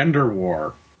also a gender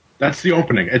war. That's the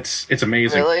opening. It's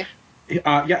amazing. Really?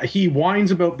 He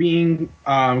whines about being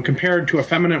compared to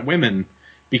effeminate women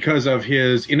because of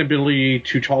his inability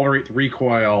to tolerate the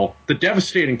recoil, the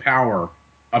devastating power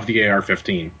of the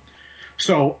AR-15.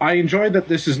 So I enjoy that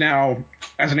this is now,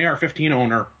 as an AR-15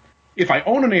 owner, if I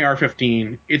own an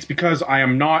AR-15, it's because I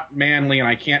am not manly and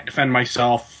I can't defend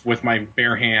myself with my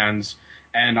bare hands,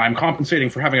 and I'm compensating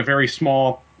for having a very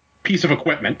small piece of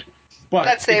equipment. But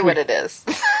let's say what it is.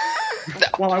 No.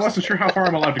 Well, I wasn't sure how far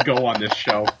I'm allowed to go on this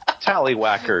show.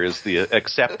 Tallywhacker is the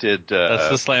accepted... that's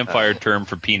the slam-fire term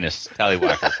for penis,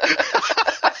 tallywhacker.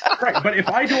 Right, but if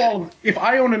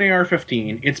I own an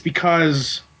AR-15, it's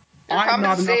because I'm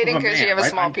not enough of a man. Compensating because you have a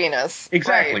small penis.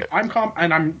 Exactly.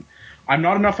 Right. I'm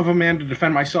not enough of a man to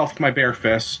defend myself with my bare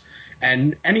fists,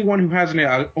 and anyone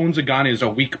who owns a gun is a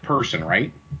weak person,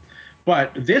 right?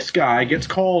 But this guy gets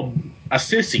called a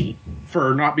sissy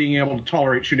for not being able to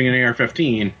tolerate shooting an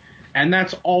AR-15, and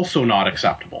that's also not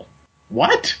acceptable.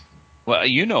 What? Well,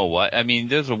 you know what? I mean,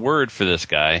 there's a word for this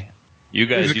guy. You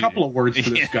guys. There's a couple of words for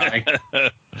this guy. Yeah.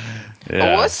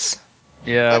 A wuss?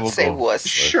 Yeah, Let's say wuss.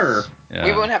 Sure. Yeah.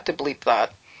 We won't have to bleep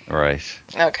that. Right.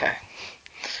 Okay.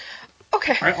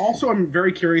 I also am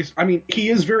very curious. I mean, he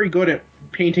is very good at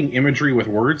painting imagery with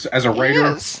words as a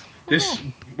writer.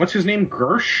 What's his name?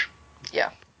 Gersh? Yeah.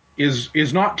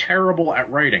 Is not terrible at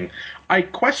writing. I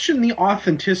question the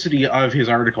authenticity of his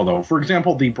article, though. For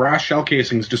example, the brass shell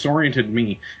casings disoriented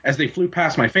me as they flew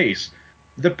past my face.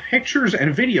 The pictures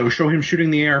and video show him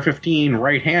shooting the AR-15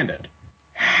 right-handed.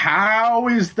 How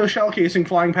is the shell casing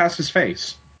flying past his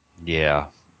face? Yeah,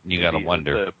 you gotta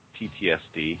wonder. The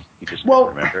PTSD. He just Well-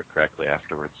 didn't remember it correctly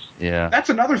afterwards. Yeah. That's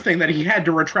another thing that he had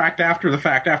to retract after the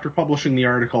fact, after publishing the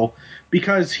article,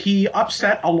 because he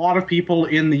upset a lot of people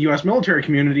in the U.S. military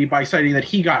community by citing that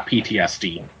he got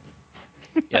PTSD.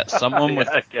 Yeah, someone with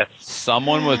I guess.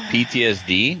 someone with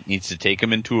PTSD needs to take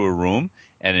him into a room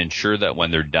and ensure that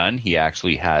when they're done, he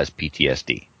actually has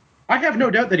PTSD. I have no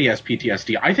doubt that he has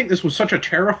PTSD. I think this was such a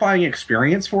terrifying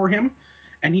experience for him,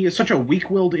 and he is such a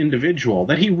weak-willed individual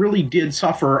that he really did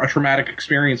suffer a traumatic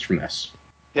experience from this.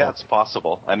 Yeah, it's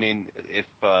possible. I mean, if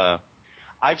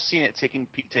I've seen it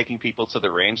taking people to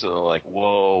the range that are like,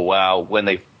 whoa, wow, when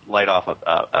they light off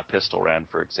a pistol round,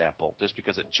 for example, just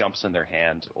because it jumps in their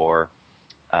hand or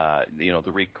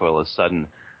the recoil is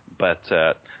sudden, but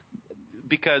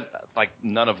because like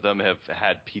none of them have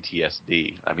had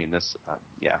PTSD. I mean, this, I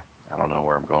don't know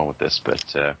where I'm going with this,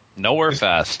 but Nowhere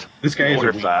fast. This guy is order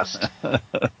a weenie. fast.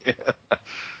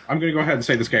 I'm going to go ahead and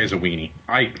say this guy is a weenie.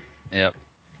 Yep.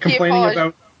 Complaining apologized-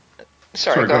 about...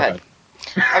 Sorry, go ahead.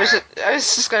 I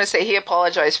was just going to say he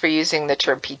apologized for using the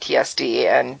term PTSD,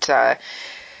 and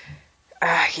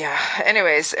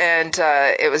Anyways, and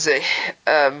it was a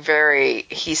very,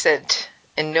 he said,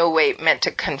 in no way meant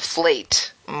to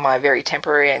conflate my very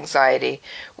temporary anxiety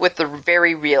with the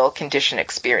very real condition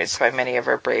experienced by many of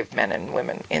our brave men and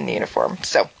women in the uniform.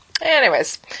 So,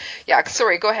 anyways, yeah.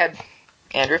 Sorry, go ahead,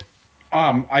 Andrew.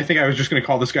 I think I was just going to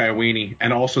call this guy a weenie,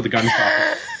 and also the gun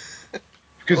shop.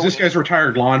 Because this guy's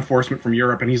retired law enforcement from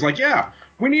Europe, and he's like, yeah,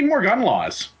 we need more gun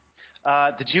laws.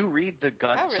 Did you read the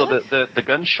gun? Oh, really? So the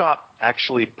gun shop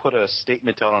actually put a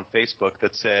statement out on Facebook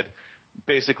that said,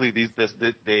 basically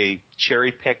they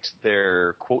cherry picked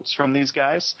their quotes from these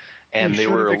guys, and they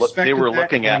were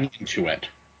looking at. Into it.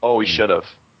 Oh, he should have.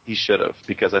 He should have,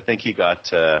 because I think he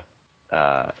got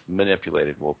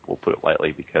manipulated. We'll put it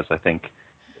lightly, because I think.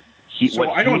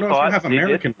 I don't know if you have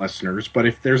American listeners, but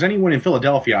if there's anyone in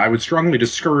Philadelphia, I would strongly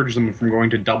discourage them from going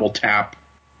to Double Tap.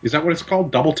 Is that what it's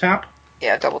called? Double Tap?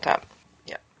 Yeah, double tap.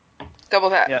 Yeah.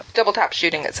 Double tap. Yeah. Double tap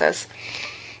shooting, it says.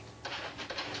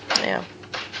 Yeah.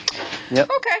 Yep.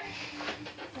 Okay.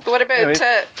 What about... Anyway,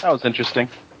 that was interesting.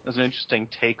 That was an interesting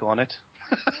take on it.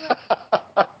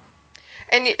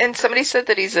 And somebody said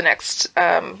that he's an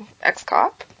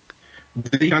ex-cop?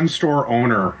 The gun store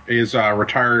owner is a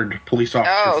retired police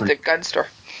officer Oh, the gun store.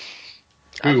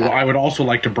 who I would also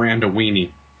like to brand a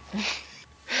weenie.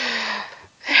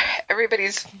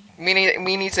 Everybody's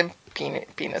weenies and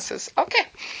penises. Okay.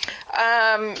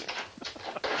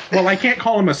 Well, I can't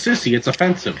call him a sissy. It's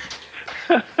offensive.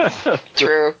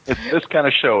 True. It's this kind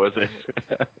of show, isn't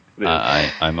it?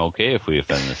 I'm okay if we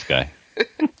offend this guy.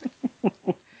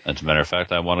 As a matter of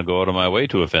fact, I want to go out of my way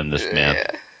to offend this man.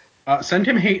 Send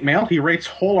him hate mail. He writes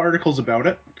whole articles about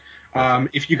it.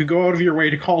 If you could go out of your way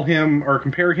to call him or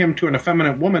compare him to an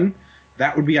effeminate woman,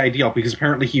 that would be ideal, because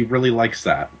apparently he really likes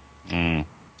that.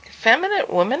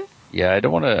 Effeminate woman? Yeah, I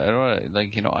don't want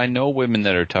to, I know women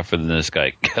that are tougher than this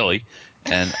guy, Kelly,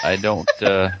 and I don't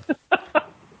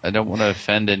want to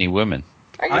offend any women.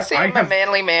 Are you saying I'm a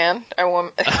manly man? A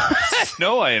woman?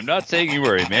 No, I am not saying you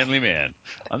were a manly man.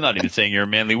 I'm not even saying you're a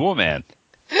manly woman.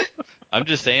 I'm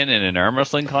just saying in an arm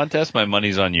wrestling contest, my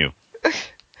money's on you.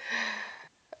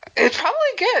 It's probably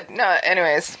good. No,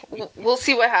 anyways, we'll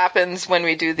see what happens when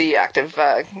we do the active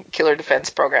killer defense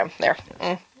program there.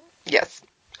 Yes.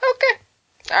 Okay.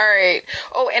 All right.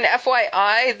 Oh, and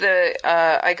FYI,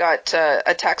 I got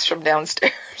a text from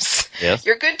downstairs. Yes?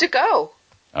 You're good to go.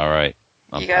 All right.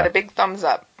 You got a big thumbs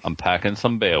up. I'm packing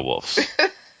some Beowulfs.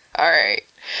 All right.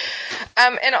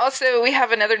 And also, we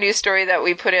have another news story that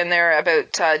we put in there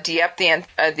about Dieppe.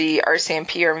 The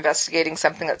RCMP are investigating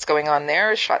something that's going on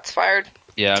there. Shots fired.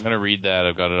 Yeah, I'm going to read that.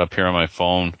 I've got it up here on my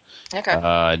phone. Okay.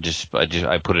 I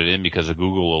put it in because a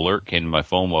Google alert came to my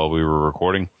phone while we were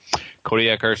recording.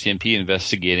 Kodiak RCMP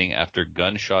investigating after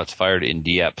gunshots fired in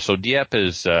Dieppe. So Dieppe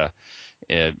is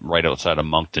right outside of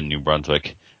Moncton, New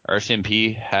Brunswick.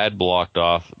 RCMP had blocked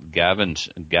off Gavin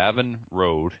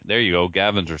Road. There you go.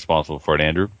 Gavin's responsible for it,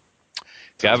 Andrew.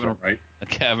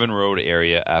 Gavin Road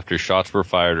area after shots were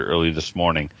fired early this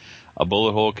morning. A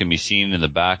bullet hole can be seen in the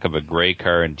back of a gray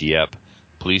car in Dieppe.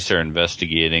 Police are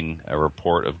investigating a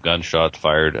report of gunshots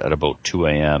fired at about 2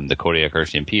 a.m. The Kodiak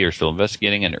RCMP are still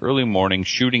investigating an early morning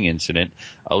shooting incident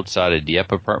outside a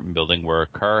Dieppe apartment building where a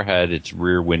car had its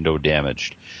rear window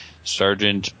damaged.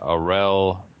 Sergeant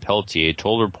Aurel Pelletier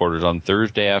told reporters on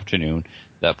Thursday afternoon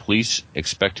that police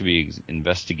expect to be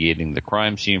investigating the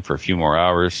crime scene for a few more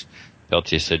hours.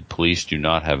 Pelletier said police do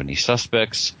not have any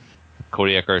suspects.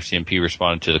 Kodiak RCMP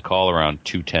responded to the call around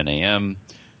 2:10 a.m.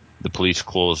 The police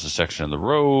closed a section of the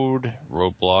road,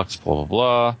 roadblocks, blah, blah,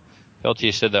 blah.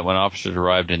 Pelletier said that when officers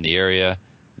arrived in the area,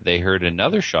 they heard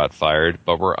another shot fired,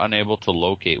 but were unable to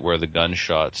locate where the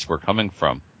gunshots were coming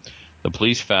from. The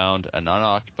police found an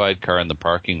unoccupied car in the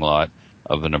parking lot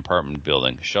of an apartment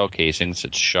building. Shell casings,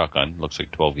 it's shotgun, looks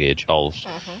like 12-gauge hulls.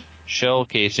 Shell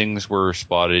casings were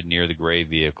spotted near the gray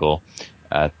vehicle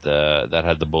that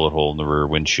had the bullet hole in the rear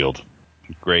windshield.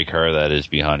 Gray car that is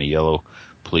behind a yellow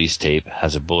police tape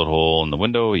has a bullet hole in the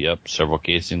window. Yep. Several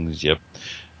casings. Yep.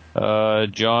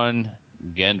 John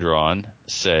Gendron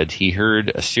said he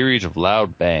heard a series of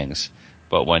loud bangs,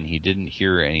 but when he didn't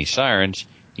hear any sirens,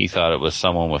 he thought it was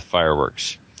someone with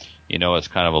fireworks. You know, it's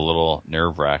kind of a little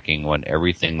nerve-wracking when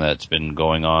everything that's been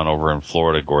going on over in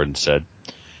Florida, Gordon said.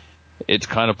 It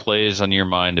kind of plays on your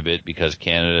mind a bit because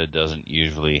Canada doesn't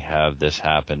usually have this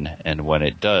happen, and when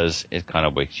it does, it kind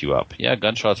of wakes you up. Yeah,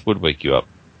 gunshots would wake you up.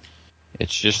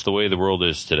 It's just the way the world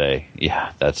is today.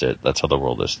 Yeah, that's it. That's how the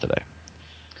world is today.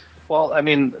 Well, I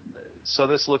mean, so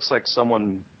this looks like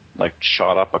someone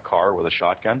shot up a car with a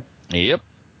shotgun. Yep.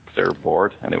 They were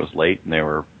bored and it was late and they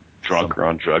were drunk or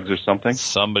on drugs or something.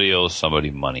 Somebody owes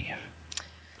somebody money.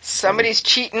 Somebody's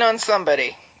cheating on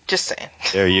somebody. Just saying.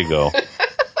 There you go.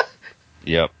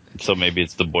 Yep. So maybe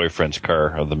it's the boyfriend's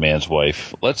car or the man's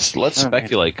wife. Let's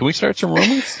speculate. Can we start some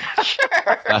rumors?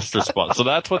 Sure. Fast response. So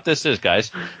that's what this is,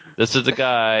 guys. This is a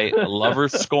guy, a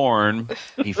lover's scorn.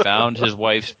 He found his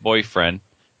wife's boyfriend,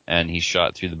 and he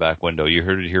shot through the back window. You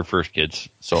heard it here first, kids.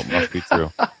 So it must be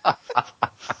true.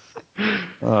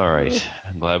 All right.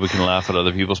 I'm glad we can laugh at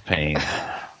other people's pain.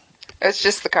 It's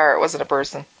just the car. It wasn't a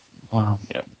person. Wow.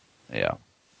 Yeah.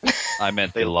 I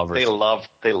meant the lovers. They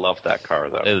loved that car,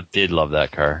 though. They did love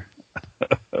that car.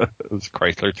 It was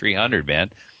Chrysler 300,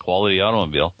 man. Quality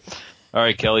automobile. All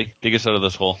right, Kelly, dig us out of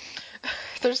this hole.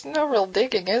 There's no real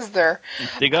digging, is there?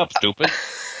 Dig up, stupid.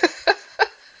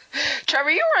 Trevor,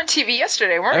 you were on TV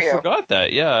yesterday, weren't you? I forgot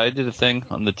that. Yeah, I did a thing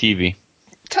on the TV.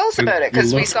 Tell us about it,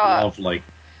 because we saw... Lovely.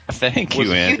 Thank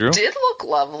you, Andrew. You did look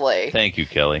lovely. Thank you,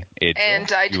 Kelly. And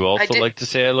you also like to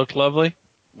say I look lovely?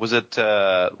 Was it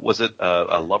a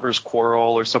lover's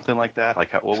quarrel or something like that?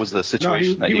 What was the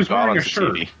situation that you got on the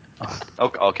TV?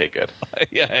 Okay, good.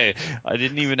 Yeah, I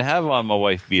didn't even have on my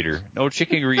wife beater. No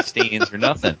chicken grease stains or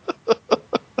nothing.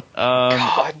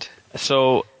 God.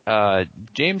 So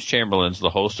James Chamberlain's the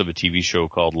host of a TV show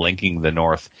called Linking the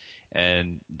North,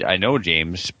 and I know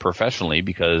James professionally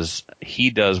because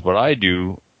he does what I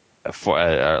do. For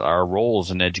our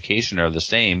roles in education are the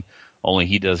same, only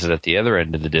he does it at the other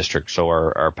end of the district, so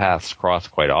our paths cross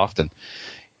quite often.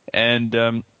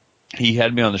 And he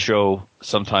had me on the show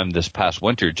sometime this past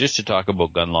winter just to talk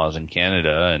about gun laws in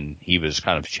Canada, and he was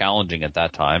kind of challenging at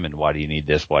that time, and why do you need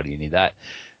this, why do you need that?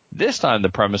 This time the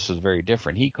premise was very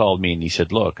different. He called me and he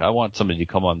said, look, I want somebody to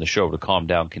come on the show to calm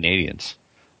down Canadians.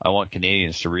 I want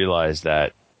Canadians to realize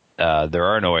that there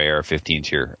are no AR-15s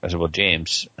here. I said, well,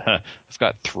 James, I've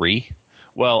got 3.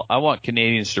 Well, I want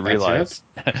Canadians to realize.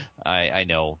 I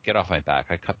know. Get off my back.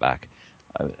 I cut back.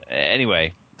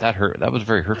 Anyway, that hurt. That was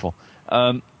very hurtful.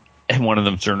 And one of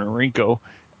them's Zernarenko.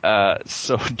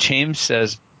 So James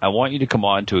says, I want you to come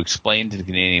on to explain to the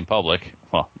Canadian public,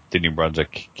 well, the New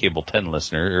Brunswick Cable 10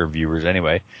 listener or viewers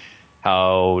anyway,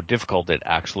 how difficult it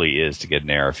actually is to get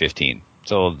an AR-15.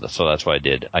 So that's what I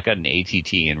did. I got an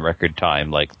ATT in record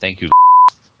time. Thank you.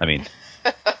 I mean,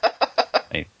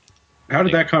 how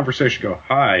did that conversation go?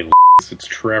 Hi, it's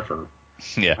Trevor.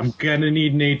 Yeah, I'm gonna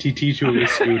need an ATT to the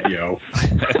studio.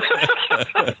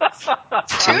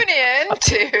 Tune in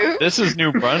to. This is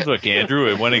New Brunswick, Andrew.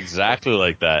 It went exactly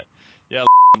like that. Yeah,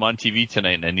 I'm on TV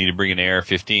tonight and I need to bring an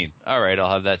AR-15. All right,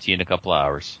 I'll have that to you in a couple of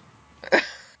hours.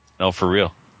 No, for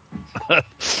real.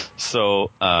 So,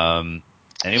 anyway.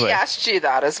 He asked you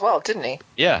that as well, didn't he?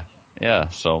 Yeah.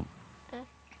 So.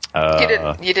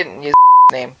 You didn't use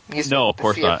name. No, of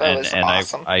course not. And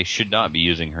awesome. I should not be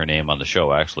using her name on the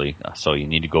show, actually. So you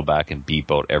need to go back and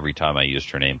beep out every time I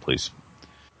used her name, please.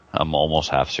 I'm almost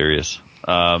half serious.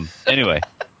 Anyway.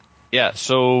 Yeah,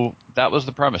 so that was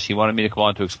the premise. He wanted me to come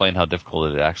on to explain how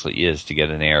difficult it actually is to get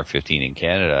an AR-15 in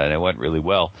Canada, and it went really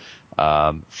well.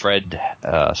 Fred,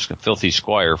 Filthy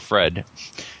Squire Fred,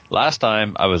 last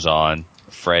time I was on,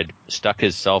 Fred stuck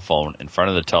his cell phone in front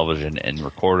of the television and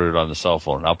recorded it on the cell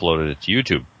phone and uploaded it to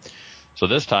YouTube. So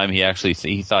this time he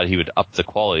thought he would up the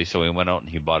quality, so he went out and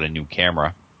he bought a new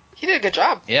camera. He did a good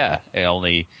job. Yeah,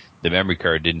 only the memory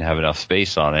card didn't have enough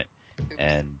space on it. Oops.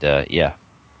 And,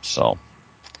 so...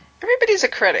 Everybody's a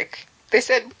critic. They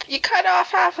said, you cut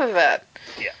off half of it.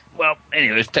 Yeah. Well,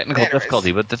 anyways, technical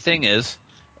difficulty. But the thing is,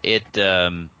 it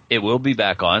will be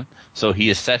back on. So he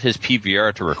has set his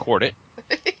PVR to record it.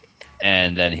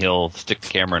 And then he'll stick the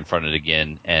camera in front of it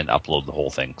again and upload the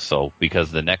whole thing. So because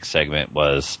the next segment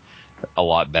was a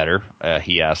lot better.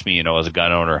 He asked me, as a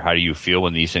gun owner, how do you feel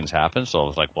when these things happen? So I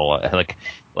was like, well,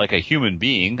 like a human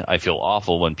being, I feel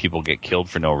awful when people get killed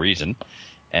for no reason.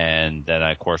 And then,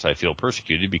 of course, I feel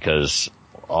persecuted because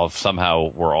of somehow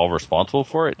we're all responsible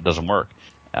for it. It doesn't work.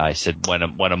 I said, when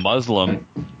a Muslim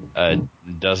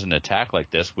does an attack like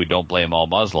this, we don't blame all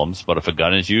Muslims. But if a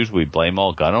gun is used, we blame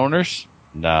all gun owners?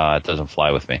 Nah, it doesn't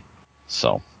fly with me.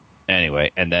 So,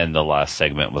 anyway, and then the last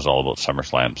segment was all about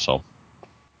SummerSlam. So,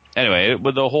 anyway,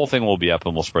 the whole thing will be up,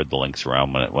 and we'll spread the links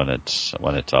around when it's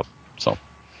up. So,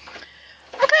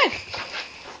 okay,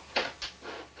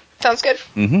 sounds good.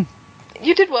 Mm-hmm.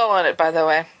 You did well on it, by the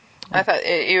way. I thought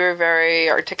you were very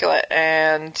articulate,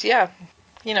 and yeah,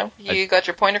 you got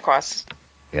your point across.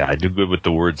 Yeah, I do good with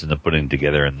the words and the putting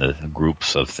together and the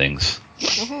groups of things.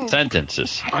 Mm-hmm.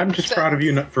 Sentences. I'm just proud of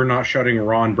you for not shouting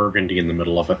Ron Burgundy in the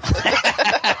middle of it.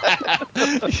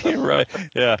 You're right.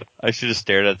 Yeah, I should have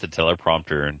stared at the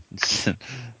teleprompter and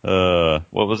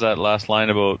what was that last line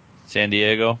about San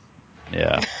Diego?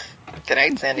 Yeah. Good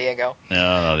night, San Diego.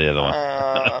 No, the other one.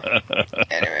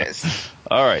 Anyways.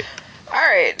 All right.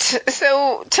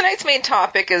 So tonight's main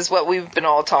topic is what we've been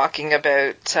all talking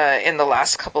about in the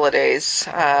last couple of days.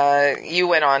 You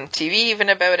went on TV even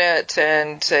about it,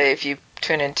 and if you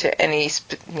tune into any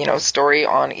story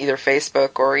on either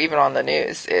Facebook or even on the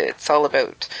news, it's all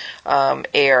about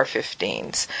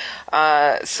AR-15s.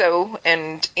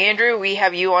 And Andrew, we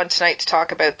have you on tonight to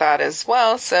talk about that as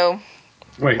well. So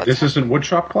wait, this isn't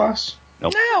woodshop class?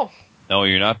 Nope. No,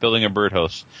 you're not building a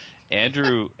birdhouse.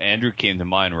 Andrew came to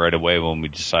mind right away when we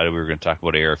decided we were going to talk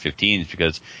about AR-15s,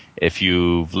 because if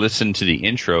you've listened to the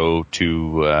intro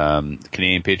to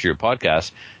Canadian Patriot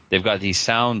Podcast, they've got these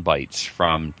sound bites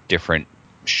from different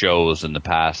shows in the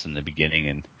past in the beginning,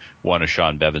 and one of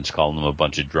Sean Bevan's calling them a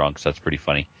bunch of drunks. That's pretty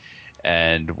funny.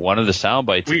 And one of the sound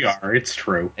bites... It's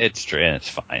true. It's true, and it's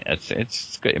fine.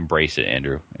 It's good. Embrace it,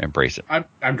 Andrew. Embrace it.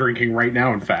 I'm drinking right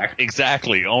now, in fact.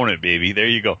 Exactly. Own it, baby. There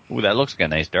you go. Ooh, that looks like a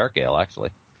nice dark ale,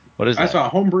 actually. What is that? That's a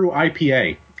homebrew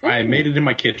IPA. Ooh. I made it in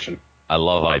my kitchen. I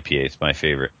love IPA. It's my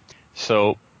favorite.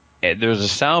 So there's a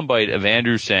soundbite of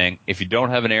Andrew saying, if you don't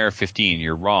have an AR-15,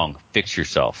 you're wrong. Fix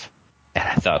yourself. And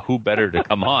I thought, who better to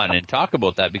come on and talk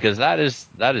about that? Because that is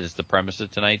the premise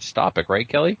of tonight's topic, right,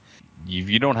 Kelly?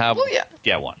 If you don't have one,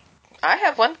 get one. I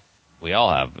have one. We all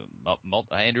have.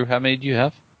 Andrew, how many do you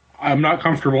have? I'm not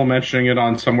comfortable mentioning it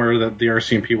on somewhere that the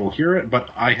RCMP will hear it, but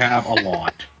I have a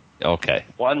lot. Okay.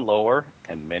 One lower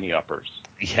and many uppers.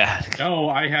 Yeah. No,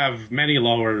 I have many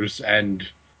lowers and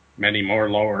many more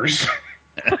lowers.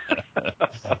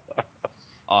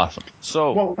 Awesome.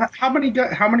 So, well, how many?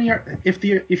 If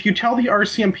you tell the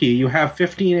RCMP you have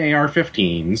 15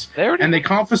 AR-15s and they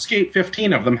confiscate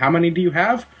 15 of them, how many do you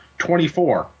have?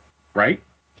 24, right?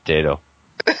 Potato.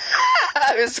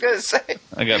 I was going to say.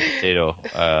 I got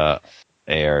potato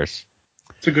ARs.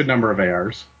 It's a good number of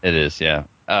ARs. It is, yeah.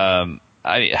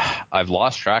 I've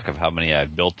lost track of how many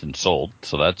I've built and sold,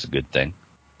 so that's a good thing.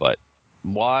 But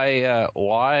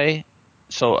why?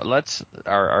 So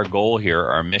our goal here,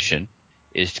 our mission,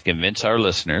 is to convince our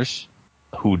listeners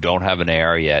who don't have an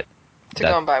AR yet to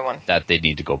go and buy one. That they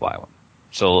need to go buy one.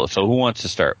 So who wants to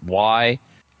start? Why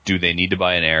do they need to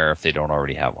buy an AR if they don't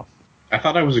already have one? I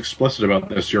thought I was explicit about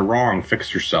this. You're wrong.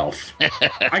 Fix yourself.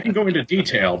 I can go into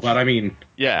detail, but I mean...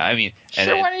 Yeah, I mean...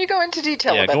 Sure, why don't you go into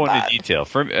detail about that? Yeah, go into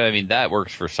detail. That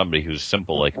works for somebody who's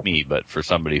simple like me, but for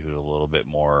somebody who's a little bit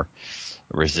more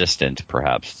resistant,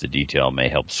 perhaps the detail may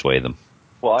help sway them.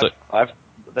 Well,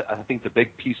 I think the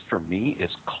big piece for me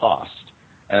is cost.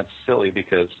 And it's silly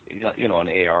because, an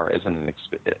AR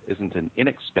isn't an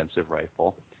inexpensive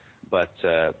rifle, but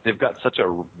they've got such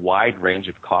a wide range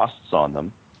of costs on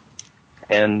them.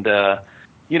 And,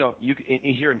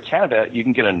 here in Canada, you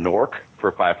can get a Nork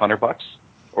for $500,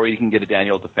 or you can get a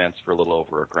Daniel Defense for a little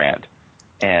over $1,000.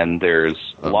 And there's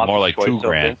lots more of like choice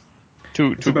 $2,000.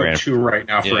 It's about $2,000 $2 right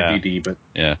now for a DD, but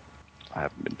yeah, I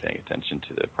haven't been paying attention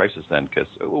to the prices then, because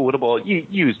what about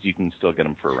used? You can still get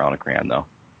them for around $1,000 though.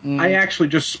 I actually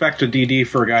just spec'd a DD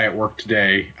for a guy at work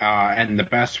today, and the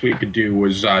best we could do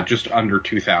was just under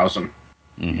 $2,000.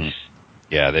 Mm-hmm.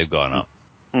 Yeah, they've gone up.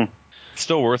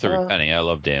 Still worth every penny. I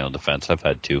love Daniel Defense. I've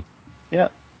had two. Yeah.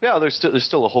 Yeah, there's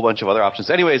still a whole bunch of other options.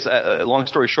 Anyways, long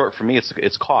story short, for me,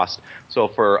 it's cost. So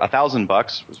for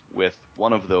 $1,000 with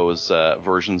one of those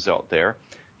versions out there,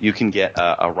 you can get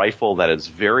a rifle that is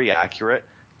very accurate,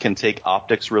 can take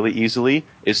optics really easily,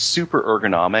 is super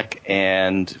ergonomic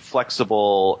and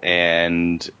flexible,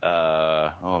 and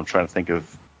I'm trying to think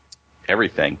of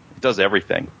everything. It does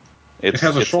everything. It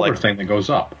has a shoulder thing that goes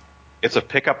up. It's a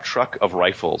pickup truck of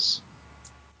rifles.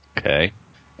 Okay,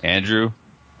 Andrew.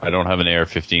 I don't have an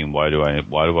AR-15. Why do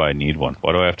I need one?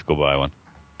 Why do I have to go buy one?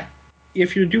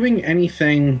 If you're doing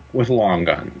anything with long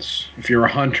guns, if you're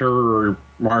a hunter or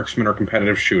marksman or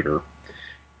competitive shooter,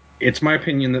 it's my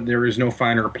opinion that there is no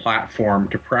finer platform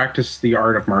to practice the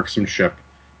art of marksmanship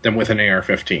than with an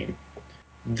AR-15.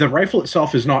 The rifle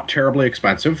itself is not terribly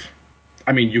expensive.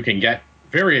 I mean, you can get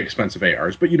very expensive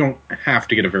ARs, but you don't have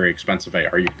to get a very expensive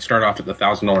AR. You can start off at the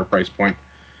 $1,000 price point,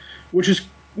 which is,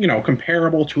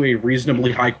 comparable to a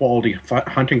reasonably high-quality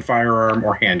hunting firearm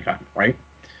or handgun, right?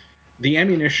 The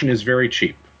ammunition is very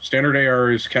cheap. Standard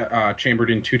AR is chambered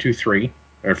in .223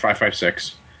 or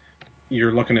 .556.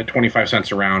 You're looking at 25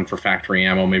 cents a round for factory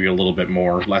ammo, maybe a little bit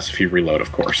more, less if you reload,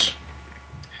 of course.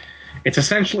 It's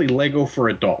essentially Lego for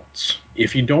adults.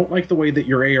 If you don't like the way that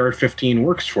your AR-15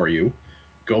 works for you,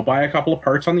 go buy a couple of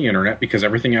parts on the internet, because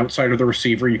everything outside of the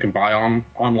receiver you can buy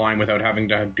online without having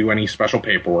to do any special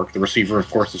paperwork. The receiver, of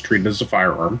course, is treated as a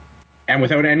firearm. And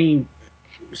without any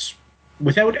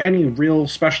real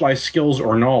specialized skills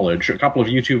or knowledge, a couple of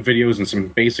YouTube videos and some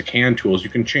basic hand tools, you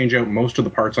can change out most of the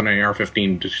parts on an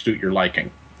AR-15 to suit your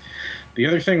liking. The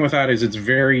other thing with that is it's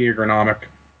very ergonomic.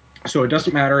 So it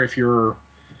doesn't matter if you're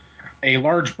a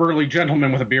large burly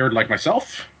gentleman with a beard like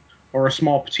myself, or a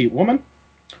small petite woman,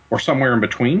 or somewhere in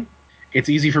between. It's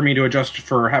easy for me to adjust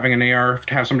for having an AR,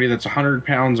 to have somebody that's 100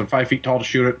 pounds and 5 feet tall to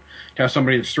shoot it, to have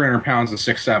somebody that's 300 pounds and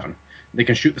 6'7". They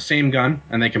can shoot the same gun,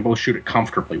 and they can both shoot it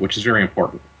comfortably, which is very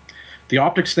important. The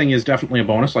optics thing is definitely a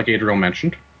bonus, like Adriel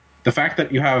mentioned. The fact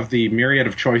that you have the myriad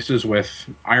of choices with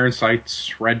iron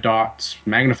sights, red dots,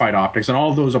 magnified optics, and all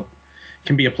of those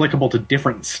can be applicable to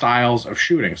different styles of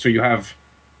shooting. So you have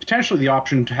potentially the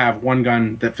option to have one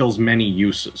gun that fills many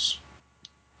uses.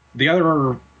 The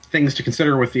other things to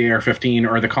consider with the AR-15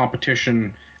 are the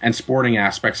competition and sporting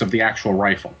aspects of the actual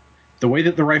rifle. The way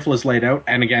that the rifle is laid out,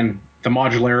 and again, the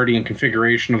modularity and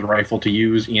configuration of the rifle to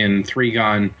use in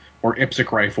 3-gun or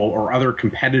IPSC rifle or other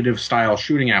competitive style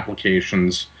shooting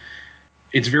applications,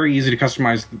 it's very easy to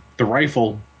customize the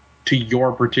rifle to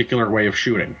your particular way of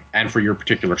shooting and for your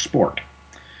particular sport.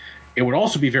 It would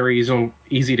also be very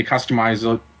easy to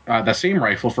customize the same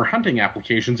rifle for hunting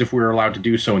applications if we were allowed to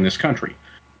do so in this country.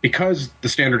 Because the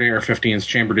standard AR-15 is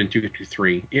chambered in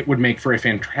 .223, it would make for a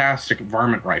fantastic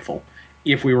varmint rifle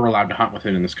if we were allowed to hunt with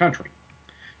it in this country.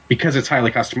 Because it's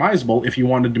highly customizable, if you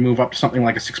wanted to move up to something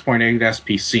like a 6.8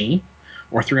 SPC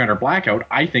or 300 Blackout,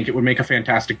 I think it would make a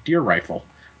fantastic deer rifle.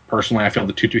 Personally, I feel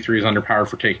the .223 is underpowered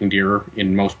for taking deer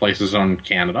in most places in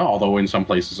Canada, although in some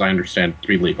places I understand it to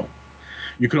be legal.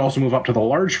 You could also move up to the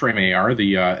large frame AR,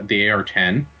 the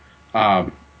AR-10,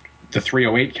 the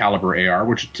 .308 caliber AR,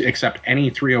 which accept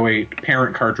any .308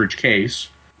 parent cartridge case,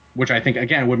 which I think,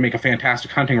 again, would make a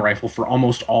fantastic hunting rifle for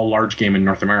almost all large game in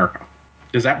North America.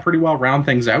 Does that pretty well round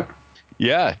things out?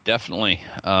 Yeah, definitely.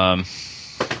 I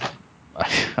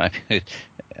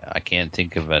can't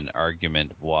think of an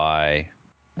argument why.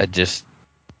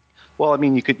 Well, I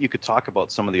mean, you could talk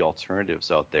about some of the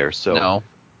alternatives out there. So no.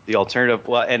 The alternative,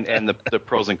 well, and the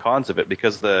pros and cons of it,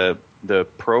 because the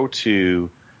pro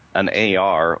to an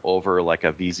AR over like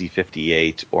a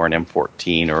VZ58 or an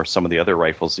M14 or some of the other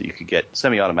rifles that you could get,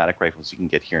 semi-automatic rifles you can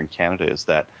get here in Canada, is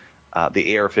that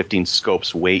the AR-15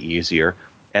 scopes way easier,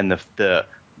 and the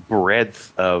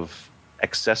breadth of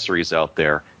accessories out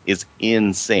there is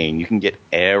insane. You can get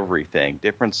everything,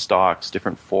 different stocks,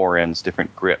 different forends,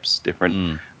 different grips,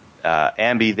 different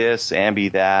ambi this,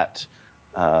 ambi that.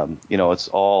 It's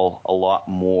all a lot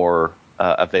more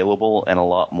available and a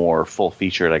lot more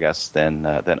full-featured, I guess, than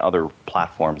other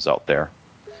platforms out there.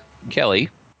 Kelly's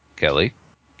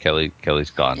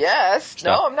gone. Yes. Stop.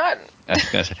 No, I'm not.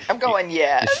 I'm going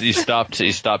yes. You stopped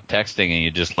texting and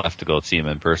you just left to go see him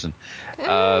in person.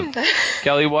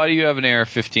 Kelly, why do you have an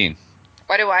AR-15?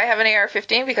 Why do I have an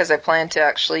AR-15? Because I plan to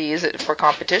actually use it for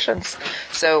competitions.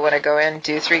 So when I go in,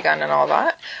 do 3-gun and all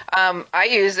that, I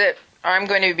use it. I'm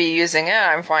going to be using it.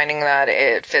 I'm finding that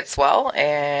it fits well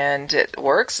and it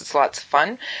works. It's lots of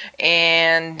fun.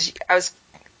 And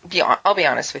I'll be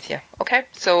honest with you. Okay.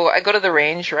 So I go to the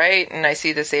range, right? And I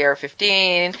see this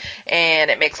AR-15 and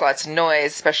it makes lots of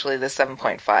noise, especially the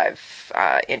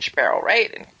 7.5 inch barrel,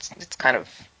 right? And it's got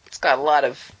a lot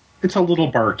of. It's a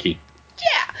little barky.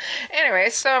 Yeah.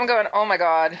 Anyway, so I'm going, oh my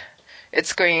God.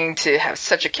 It's going to have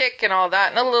such a kick and all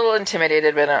that, and a little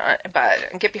intimidated, but I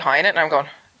get behind it and I'm going,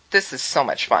 this is so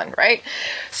much fun, right?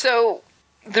 So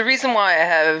the reason why I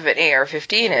have an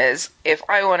AR-15 is if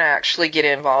I want to actually get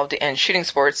involved in shooting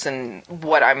sports, and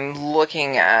what I'm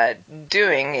looking at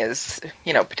doing is,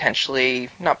 not potentially,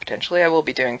 I will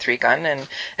be doing 3-gun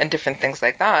and different things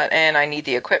like that, and I need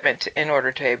the equipment in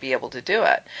order to be able to do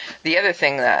it. The other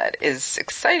thing that is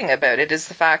exciting about it is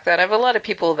the fact that I have a lot of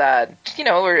people that,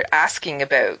 are asking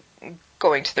about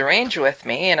going to the range with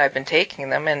me, and I've been taking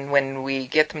them, and when we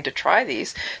get them to try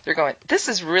these, they're going, this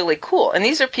is really cool. And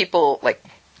these are people,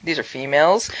 these are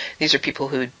females, these are people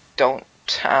who don't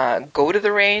go to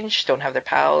the range, don't have their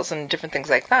pals, and different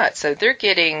things like that. So they're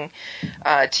getting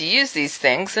to use these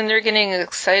things, and they're getting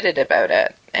excited about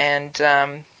it. And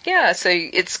so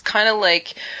it's kind of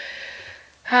like,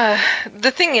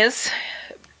 the thing is,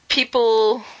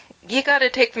 people, you got to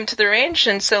take them to the range,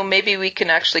 and so maybe we can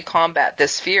actually combat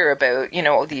this fear about,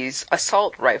 these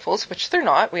assault rifles, which they're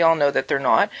not. We all know that they're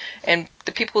not. And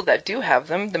the people that do have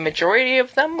them, the majority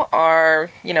of them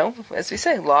are, as we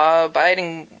say,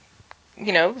 law-abiding,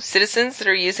 citizens that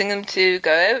are using them to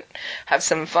go out, have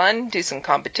some fun, do some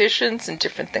competitions, and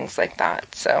different things like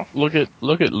that. So look at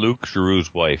Luke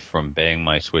Giroux's wife from Bang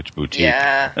My Switch Boutique.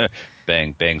 Yeah.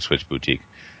 Bang Switch Boutique.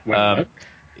 What?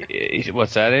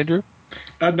 What's that, Andrew?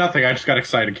 Nothing. I just got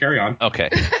excited. Carry on. Okay.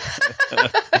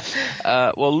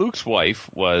 Well, Luke's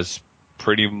wife was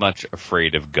pretty much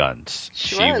afraid of guns.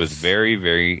 She was very,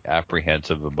 very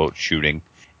apprehensive about shooting.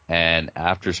 And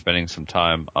after spending some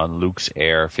time on Luke's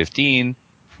AR-15,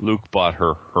 Luke bought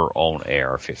her own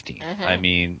AR-15. Mm-hmm. I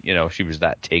mean, she was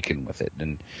that taken with it.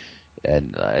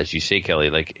 And as you say,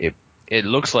 Kelly, it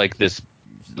looks like this,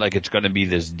 like it's going to be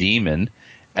this demon.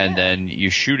 And then you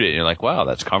shoot it, and you're like, wow,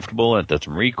 that's comfortable, and it does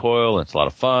some recoil, and it's a lot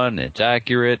of fun, and it's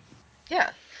accurate. Yeah.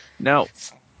 Now,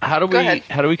 how do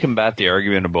we combat the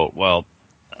argument about, well...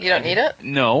 You don't need it?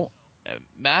 No.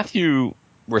 Matthew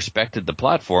respected the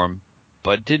platform,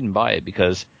 but didn't buy it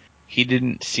because he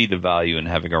didn't see the value in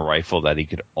having a rifle that he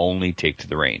could only take to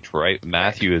the range, right?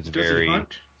 Matthew is very... Does he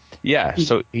hunt? Yeah,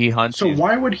 so he hunts. So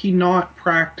why would he not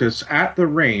practice at the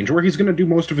range, where he's going to do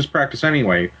most of his practice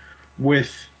anyway,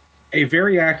 with a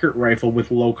very accurate rifle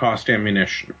with low-cost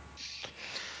ammunition?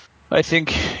 I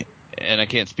think, and I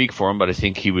can't speak for him, but I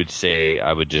think he would say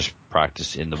I would just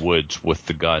practice in the woods with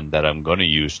the gun that I'm going to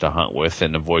use to hunt with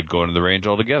and avoid going to the range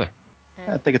altogether.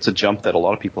 I think it's a jump that a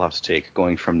lot of people have to take,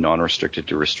 going from non-restricted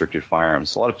to restricted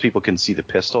firearms. A lot of people can see the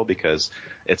pistol because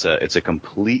it's a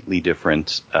completely different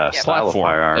style of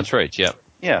firearm. That's right,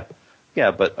 yeah.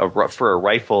 Yeah, but for a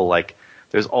rifle,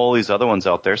 there's all these other ones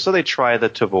out there. So they try the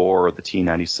Tavor or the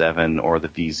T97 or the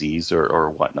VZs or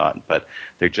whatnot, but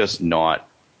they're just not,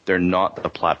 they're not the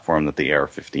platform that the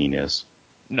AR-15 is.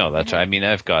 No, that's right. I mean,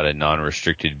 I've got a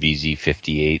non-restricted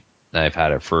VZ58. I've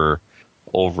had it for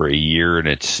over a year, and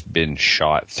it's been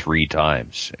shot 3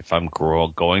 times. If I'm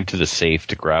going to the safe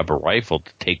to grab a rifle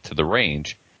to take to the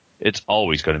range, it's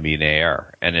always going to be an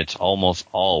AR, and it's almost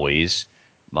always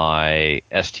my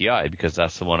STI because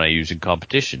that's the one I use in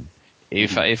competition.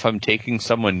 If I'm taking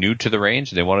someone new to the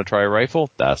range and they want to try a rifle,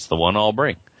 that's the one I'll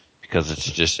bring because it's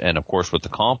just, and of course with the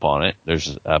comp on it,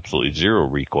 there's absolutely zero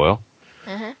recoil.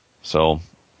 Mm-hmm. So.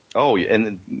 Oh,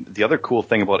 and the other cool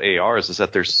thing about ARs is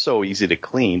that they're so easy to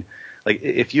clean.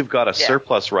 If you've got a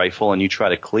surplus rifle and you try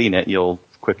to clean it, you'll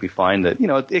quickly find that,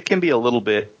 it can be a little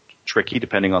bit tricky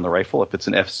depending on the rifle. If it's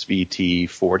an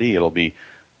SVT-40, it'll be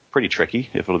pretty tricky.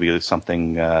 If it'll be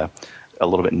something a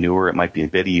little bit newer, it might be a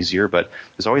bit easier, but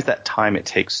there's always that time it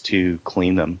takes to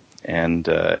clean them and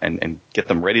get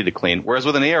them ready to clean. Whereas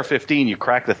with an AR-15, you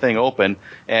crack the thing open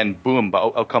and boom,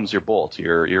 out comes your bolt.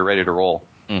 You're ready to roll.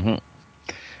 Mm-hmm.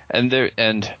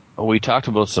 And we talked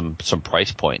about some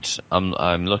price points.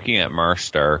 I'm looking at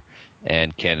Marstar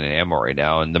and Canon Ammo right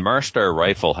now, and the Marstar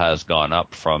rifle has gone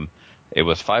up from, it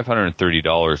was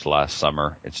 $530 last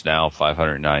summer. It's now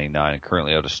 $599,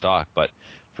 currently out of stock, but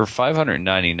for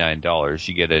 $599,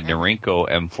 you get a Norinco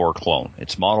M4 clone.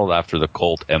 It's modeled after the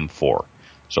Colt M4.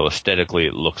 So aesthetically,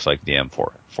 it looks like the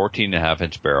M4.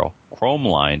 14.5-inch barrel, chrome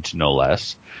lined, no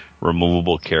less,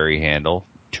 removable carry handle,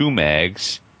 2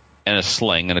 mags, and a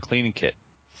sling and a cleaning kit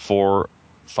for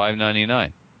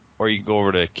 $599. Or you can go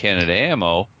over to Canada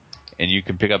Ammo, and you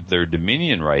can pick up their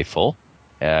Dominion rifle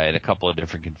in a couple of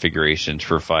different configurations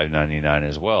for $599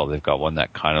 as well. They've got one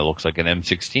that kind of looks like an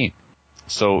M16.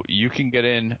 So you can get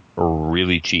in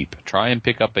really cheap. Try and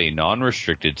pick up a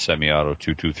non-restricted semi-auto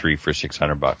 223 for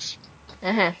 $600.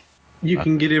 Mm-hmm. You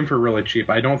can get in for really cheap.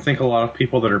 I don't think a lot of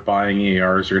people that are buying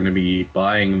ARs are going to be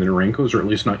buying the Norincos, or at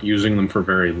least not using them for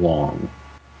very long.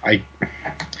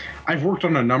 I've worked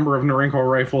on a number of Norinco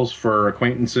rifles for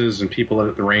acquaintances and people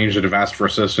at the range that have asked for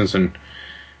assistance, and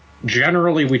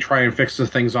generally we try and fix the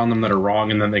things on them that are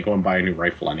wrong, and then they go and buy a new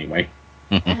rifle anyway.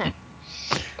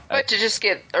 But to just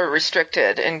get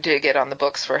restricted and to get on the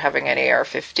books for having an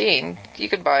AR-15, you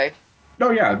could buy.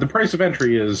 Oh yeah, the price of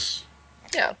entry is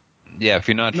Yeah. Yeah, if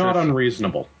you're not not sure,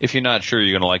 unreasonable. if you're not sure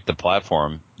you're going to like the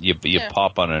platform, you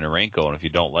pop on an Norinco, and if you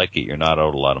don't like it, you're not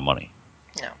out a lot of money.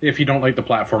 If you don't like the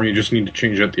platform, you just need to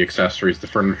change out the accessories. The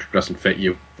furniture doesn't fit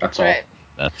you. That's all. Right.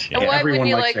 That's And why Everyone wouldn't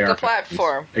you likes like the AR-15s.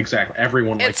 platform? Exactly.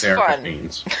 Everyone likes It's fun.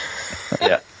 AR-15s.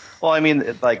 Yeah. Well, I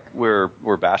mean, like we're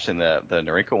bashing the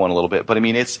Norinco one a little bit, but I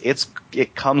mean,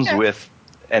 it comes with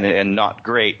and not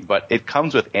great, but it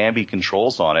comes with ambi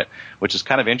controls on it, which is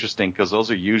kind of interesting because those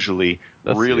are usually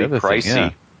That's the really other pricey, thing,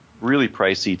 yeah. really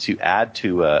pricey to add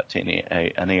to an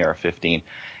AR-15.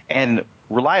 And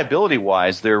reliability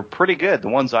wise, they're pretty good. The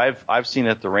ones I've seen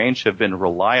at the range have been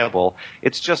reliable.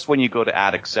 It's just when you go to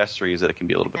add accessories that it can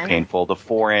be a little bit painful. The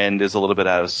fore end is a little bit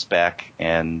out of spec,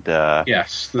 and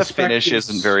Yes. the spec finish is-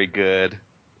 isn't very good.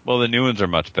 Well, the new ones are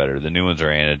much better. The new ones are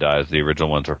anodized. The original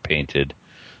ones are painted.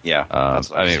 Yeah,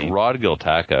 that's what I I've mean, seen. Rod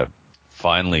Giltaca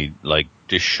finally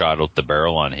just shot out the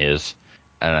barrel on his,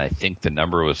 and I think the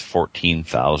number was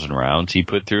 14,000 rounds he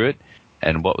put through it.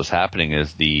 And what was happening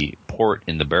is the port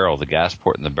in the barrel, the gas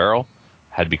port in the barrel,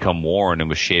 had become worn and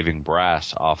was shaving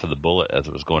brass off of the bullet as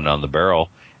it was going down the barrel,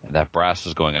 and that brass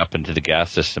was going up into the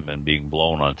gas system and being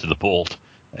blown onto the bolt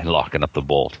and locking up the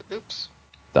bolt. Oops.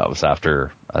 That was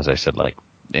after, as I said,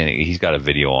 and he's got a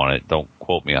video on it. Don't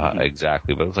quote me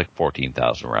exactly, but it was like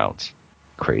 14,000 rounds.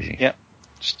 Crazy. Yeah,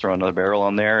 just throw another barrel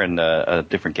on there and a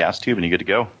different gas tube, and you're good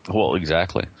to go. Well,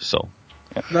 exactly. So,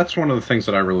 That's one of the things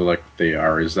that I really like with the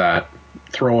AR is that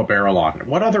throw a barrel on it.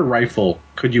 What other rifle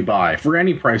could you buy for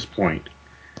any price point?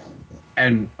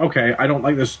 And, okay, I don't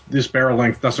like this barrel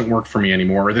length doesn't work for me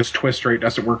anymore, or this twist rate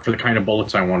doesn't work for the kind of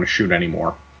bullets I want to shoot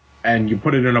anymore. And you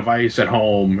put it in a vise at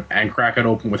home and crack it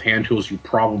open with hand tools you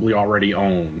probably already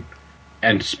own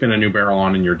and spin a new barrel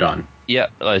on and you're done. yeah,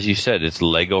 as you said, it's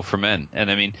Lego for men. And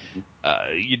I mean,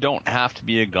 you don't have to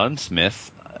be a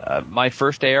gunsmith. My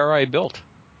first AR I built.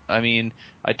 I mean,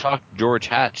 I talked George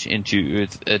Hatch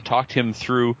talked him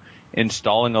through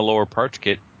installing a lower parts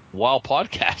kit while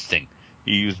podcasting.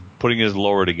 He was putting his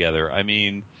lower together. I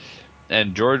mean,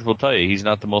 and George will tell you, he's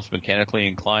not the most mechanically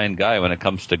inclined guy when it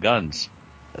comes to guns.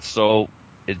 So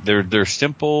they're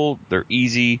simple, they're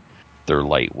easy, they're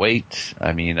lightweight.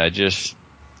 I mean,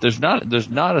 there's not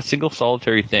a single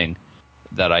solitary thing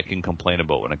that I can complain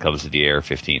about when it comes to the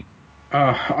AR-15.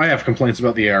 I have complaints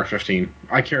about the AR-15.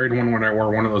 I carried one when I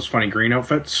wore one of those funny green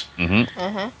outfits.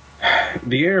 Mm-hmm.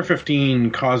 The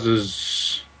AR-15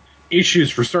 causes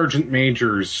issues for sergeant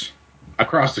majors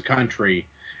across the country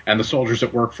and the soldiers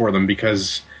that work for them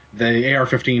because the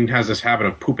AR-15 has this habit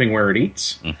of pooping where it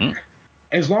eats. Mm-hmm.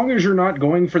 As long as you're not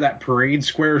going for that parade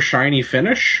square shiny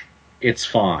finish, it's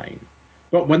fine.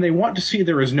 But when they want to see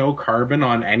there is no carbon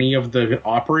on any of the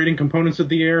operating components of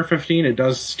the AR-15, it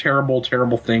does terrible,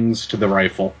 terrible things to the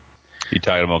rifle. You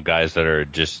talking about guys that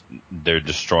they're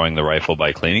destroying the rifle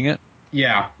by cleaning it?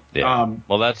 Yeah. Yeah.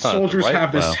 Well, that's not soldiers right.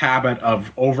 have this Well, habit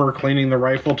of over cleaning the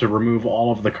rifle to remove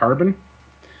all of the carbon,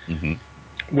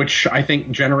 which I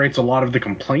think generates a lot of the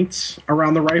complaints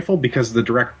around the rifle because the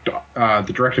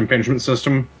direct impingement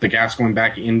system, the gas going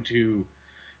back into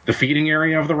the feeding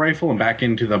area of the rifle and back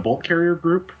into the bolt carrier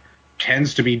group,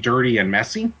 tends to be dirty and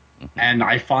messy. And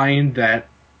I find that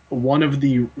one of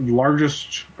the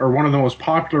largest or one of the most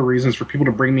popular reasons for people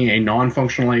to bring me a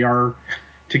non-functional AR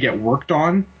to get worked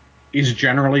on is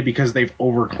generally because they've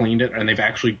over-cleaned it and they've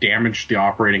actually damaged the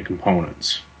operating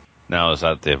components. now, is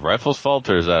that the rifle's fault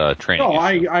or is that a training No,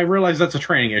 issue? I realize that's a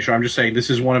training issue. I'm just saying this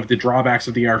is one of the drawbacks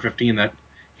of the AR-15 that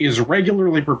is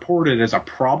regularly reported as a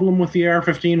problem with the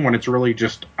AR-15 when it's really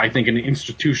just, I think, an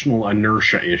institutional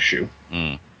inertia issue.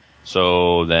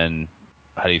 So then,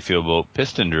 how do you feel about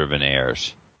piston-driven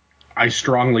ARs? I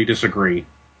strongly disagree.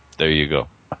 There you go.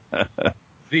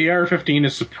 The AR-15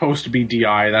 is supposed to be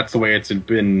DI. That's the way it's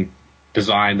been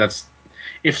designed.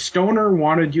 If Stoner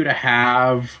wanted you to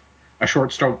have a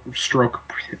short stroke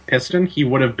piston, he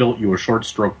would have built you a short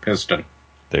stroke piston.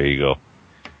 There you go.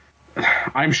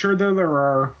 I'm sure that there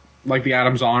are, like the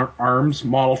Adams Arms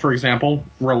model, for example,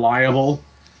 reliable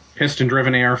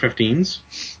piston-driven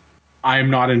AR-15s.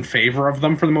 I'm not in favor of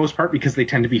them for the most part because they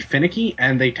tend to be finicky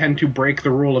and they tend to break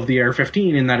the rule of the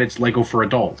AR-15 in that it's Lego for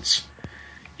adults.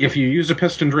 If you use a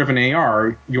piston-driven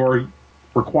AR, you're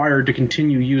required to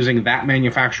continue using that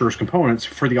manufacturer's components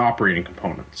for the operating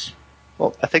components.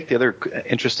 Well, I think the other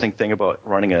interesting thing about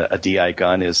running a DI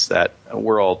gun is that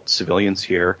we're all civilians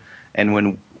here, and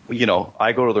when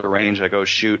I go to the range, I go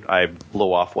shoot, I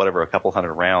blow off whatever, a couple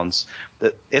hundred rounds.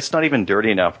 That it's not even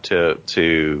dirty enough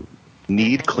to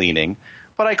need cleaning,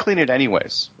 but I clean it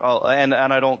anyways. And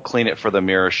I don't clean it for the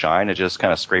mirror shine. I just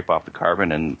kind of scrape off the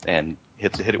carbon and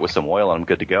hit it with some oil, and I'm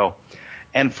good to go.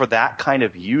 And for that kind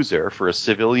of user, for a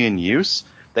civilian use,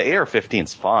 the AR-15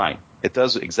 is fine. It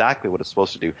does exactly what it's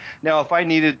supposed to do. Now, if I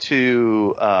needed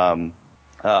to,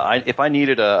 if I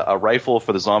needed a rifle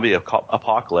for the zombie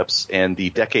apocalypse and the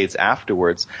decades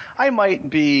afterwards, I might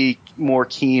be more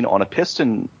keen on a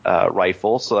piston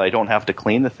rifle, so that I don't have to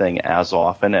clean the thing as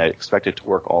often. I expect it to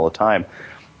work all the time.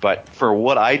 But for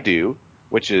what I do,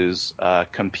 which is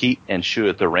compete and shoot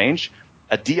at the range,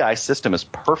 a DI system is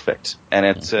perfect, and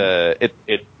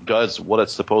it does what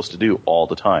it's supposed to do all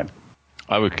the time.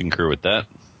 I would concur with that.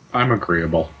 I'm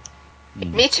agreeable.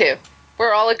 Me too.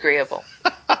 We're all agreeable.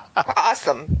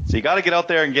 Awesome. So you got to get out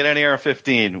there and get an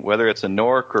AR-15, whether it's a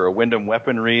Nork or a Wyndham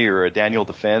Weaponry or a Daniel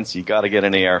Defense. You got to get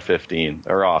an AR-15.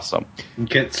 They're awesome.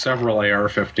 Get several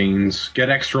AR-15s. Get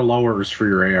extra lowers for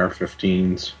your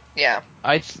AR-15s. Yeah.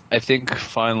 I think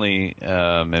finally,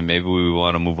 and maybe we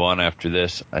want to move on after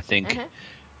this, I think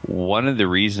one of the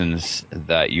reasons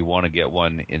that you want to get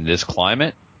one in this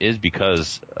climate is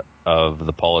because of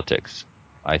the politics.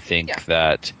 I think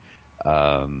that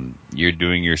you're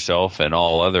doing yourself and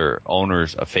all other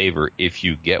owners a favor if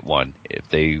you get one.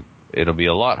 It'll be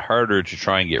a lot harder to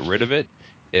try and get rid of it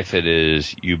if it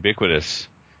is ubiquitous.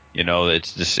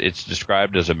 It's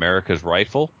described as America's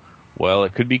rifle. Well,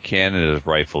 it could be Canada's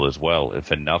rifle as well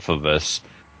if enough of us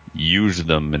used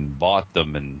them and bought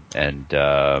them and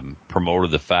promoted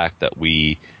the fact that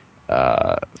we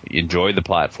enjoy the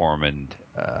platform. And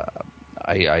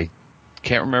I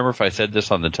can't remember if I said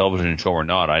this on the television show or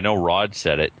not. I know Rod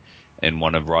said it, and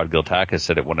Rod Giltaka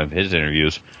said it in one of his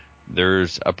interviews.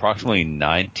 There's approximately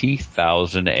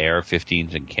 90,000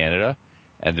 AR-15s in Canada,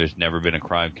 and there's never been a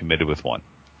crime committed with one.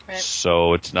 Right.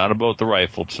 So it's not about the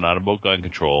rifle. It's not about gun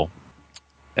control.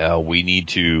 We need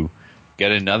to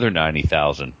get another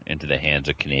 90,000 into the hands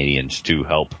of Canadians to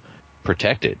help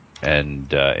protect it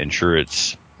and ensure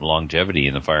its longevity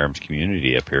in the firearms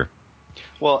community up here.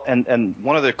 Well, and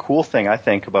one of the cool thing I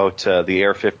think about the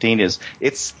AR-15 is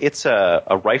it's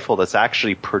a rifle that's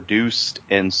actually produced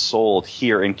and sold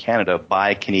here in Canada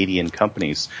by Canadian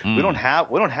companies. We don't have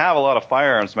a lot of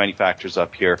firearms manufacturers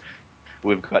up here.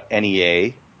 We've got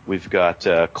NEA, we've got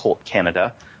Colt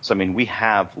Canada. So I mean, we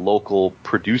have local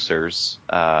producers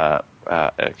here.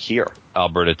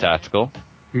 Alberta Tactical,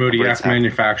 Modiak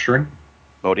Manufacturing,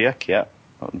 Modiak, yeah,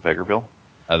 out in Vegreville.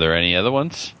 Are there any other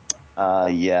ones?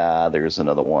 Yeah, there's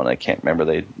another one. I can't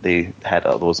remember. They had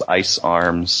those ice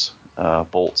arms,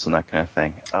 bolts and that kind of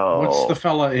thing. Oh, what's the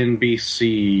fella in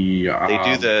BC? They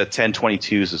do the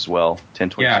 1022s as well.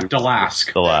 1022. Yeah,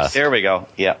 Delask. There we go.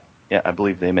 Yeah. I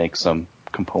believe they make some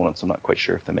components. I'm not quite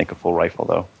sure if they make a full rifle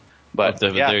though. But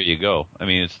there you go. I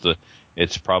mean,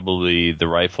 it's probably the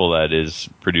rifle that is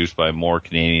produced by more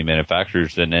Canadian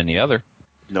manufacturers than any other.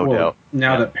 No doubt.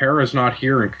 Now that Para's not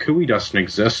here and Cooey doesn't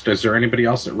exist, is there anybody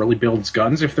else that really builds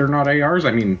guns if they're not ARs?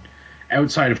 I mean,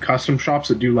 outside of custom shops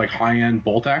that do like high-end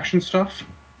bolt action stuff?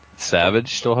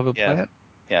 Savage still have a plant?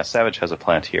 Yeah, Savage has a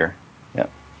plant here. Yeah.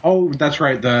 Oh, that's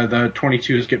right. The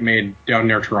 22s get made down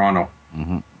near Toronto.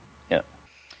 Mm-hmm. Yeah.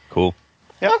 Cool.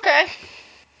 Yep. Okay.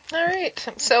 All right.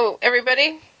 So,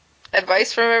 everybody,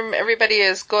 advice from everybody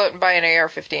is go out and buy an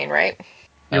AR-15, right?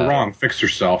 You're wrong. Fix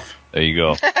yourself. There you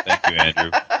go. Thank you,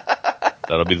 Andrew.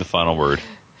 That'll be the final word.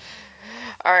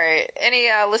 All right. Any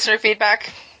listener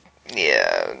feedback?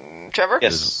 Yeah. Trevor?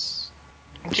 Yes.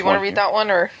 Do you want to read that one,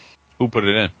 or? Who put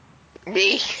it in?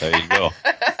 Me. There you go.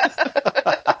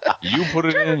 You put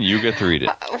it in, you get to read it.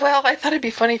 Well, I thought it'd be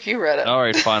funny if you read it. All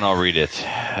right, fine, I'll read it.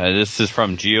 This is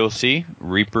from GOC,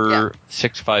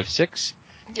 Reaper656.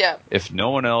 Yeah. If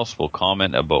no one else will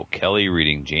comment about Kelly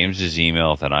reading James's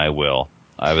email, then I will.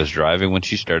 I was driving when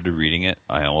she started reading it.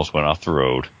 I almost went off the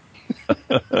road.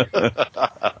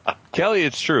 Kelly,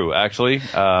 it's true, actually.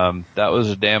 That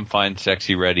was a damn fine,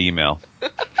 sexy red email.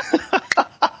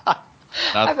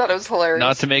 I thought it was hilarious.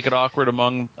 Not to make it awkward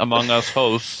among us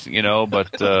hosts,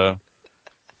 but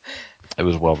it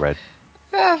was well read.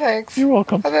 Oh, thanks. You're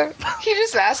welcome. He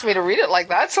just asked me to read it like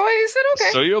that, so I said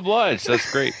okay. So you obliged.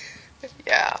 That's great.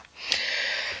 Yeah.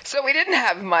 So we didn't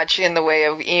have much in the way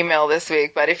of email this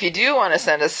week, but if you do want to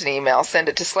send us an email, send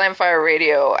it to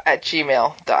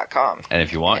slamfireradio@gmail.com. And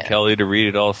if you want Kelly to read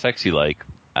it all sexy like,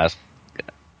 ask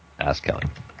Kelly.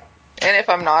 And if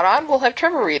I'm not on, we'll have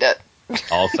Trevor read it.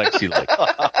 All sexy like.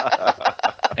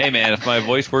 Hey man, if my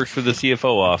voice works for the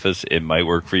CFO office, it might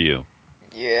work for you.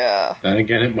 Yeah. Then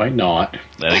again, it might not.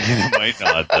 Then again, it might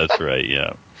not. That's right,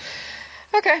 yeah.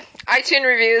 Okay. iTunes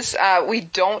reviews. We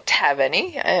don't have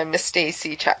any. Miss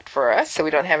Stacy checked for us, so we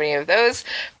don't have any of those.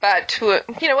 But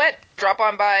you know what? Drop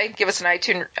on by, give us an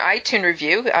iTunes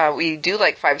review. We do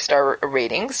like 5-star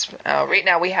ratings. Right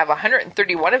now we have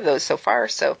 131 of those so far.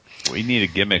 So We need a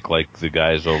gimmick like the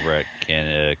guys over at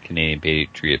Canadian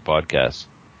Patriot Podcast.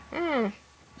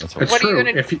 That's what It's What are you true.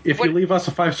 gonna- If what- you leave us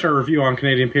a 5-star review on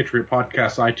Canadian Patriot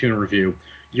Podcast iTunes review,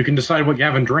 you can decide what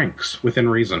Gavin drinks within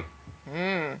reason.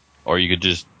 Or you could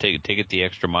just take it the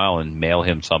extra mile and mail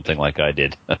him something like I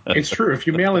did. It's true. If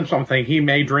you mail him something, he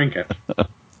may drink it.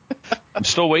 I'm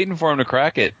still waiting for him to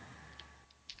crack it.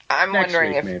 I'm Next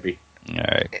wondering week, maybe. All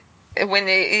right. when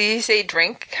you say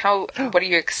drink, what do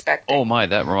you expect? Oh my,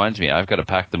 that reminds me. I've got to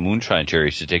pack the moonshine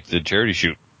cherries to take to the charity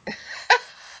shoot.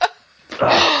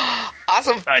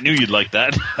 Awesome. I knew you'd like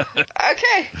that.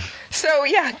 Okay. So,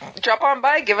 yeah, drop on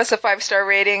by, give us a 5-star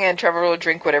rating, and Trevor will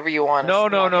drink whatever you want. No, We're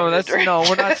we're not. No,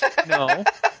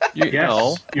 Yes,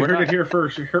 no, you we're heard not. it here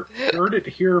first. You heard it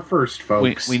here first,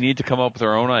 folks. We need to come up with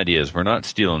our own ideas. We're not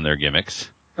stealing their gimmicks.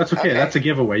 That's okay. Okay. That's a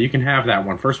giveaway. You can have that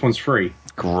one. First one's free.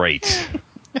 Great.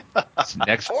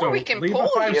 Next. Or we can leave poll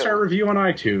a 5-star you. review on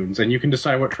iTunes, and you can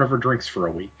decide what Trevor drinks for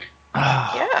a week.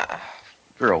 Yeah.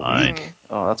 For a Fine. week.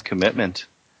 Oh, that's commitment.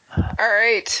 All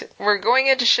right. We're going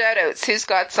into shout-outs. Who's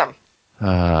got some?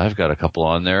 I've got a couple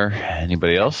on there.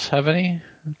 Anybody else have any?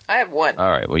 I have one. All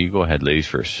right. Well, you go ahead, ladies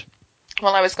first.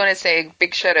 Well, I was going to say a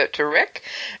big shout-out to Rick,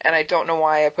 and I don't know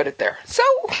why I put it there. So,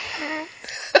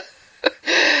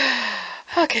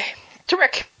 okay. To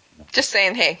Rick. Just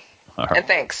saying hey, All right. and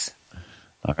thanks.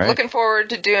 All right. Looking forward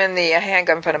to doing the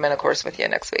handgun fundamental course with you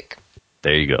next week.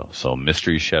 There you go. So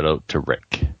mystery shout out to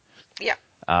Rick. Yeah.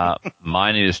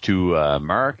 Mine is to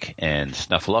Mark and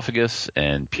Snuffleupagus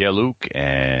and Pierre-Luc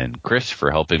and Chris for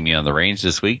helping me on the range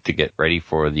this week to get ready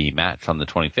for the match on the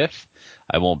 25th.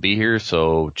 I won't be here,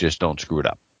 so just don't screw it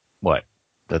up. What?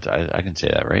 That's I can say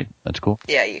that, right? That's cool.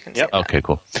 Yeah, you can say that. Okay,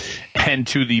 cool. And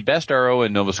to the best RO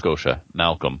in Nova Scotia,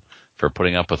 Malcolm, for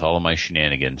putting up with all of my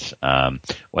shenanigans.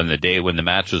 When the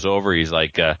match was over, he's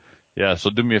like, yeah, so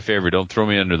do me a favor, don't throw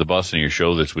me under the bus in your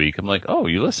show this week. I'm like, oh,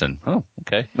 you listen. Oh,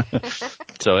 okay.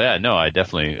 So, yeah, no, I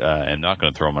definitely am not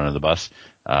going to throw him under the bus.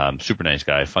 Super nice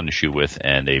guy, fun to shoot with,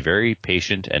 and a very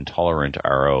patient and tolerant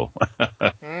RO.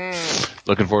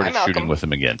 Looking forward Hi, to Malcolm. shooting with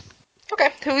him again. Okay.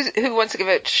 Who wants to give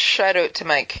a shout-out to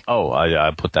Mike? Oh,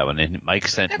 I put that one in. Mike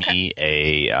sent me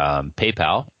a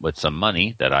PayPal with some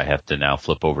money that I have to now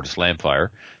flip over to Slamfire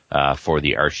for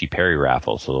the Archie Perry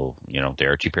raffle. So, the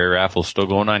Archie Perry raffle is still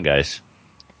going on, guys.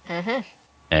 Mm-hmm.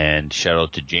 And shout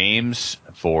out to James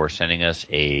for sending us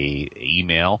a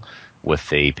email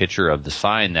with a picture of the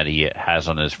sign that he has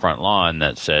on his front lawn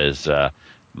that says,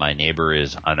 my neighbor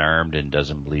is unarmed and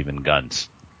doesn't believe in guns.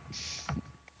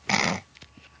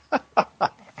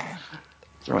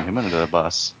 Throwing him under the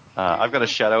bus. I've got a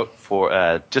shout out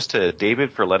for just to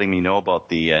David for letting me know about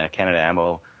the Canada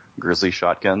Ammo Grizzly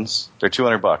shotguns. They're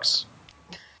 $200.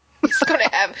 He's gonna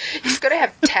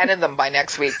have 10 of them by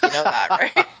next week. You know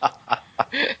that,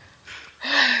 right?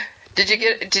 Did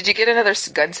you get another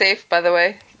gun safe, by the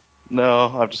way? No,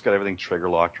 I've just got everything trigger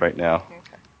locked right now.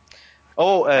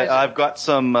 Oh, I've got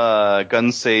some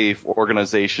gun safe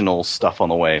organizational stuff on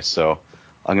the way, so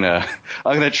I'm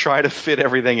gonna try to fit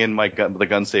everything in the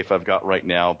gun safe I've got right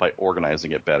now by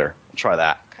organizing it better. I'll try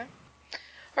that. Okay.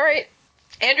 All right.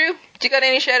 Andrew, do you got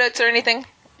any shout-outs or anything?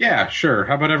 Yeah, sure.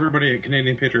 How about everybody at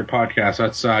Canadian Patriot Podcast?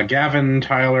 That's Gavin,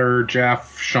 Tyler,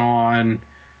 Jeff, Sean.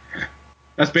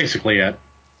 That's basically it.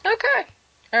 Okay.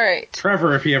 All right.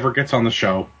 Trevor, if he ever gets on the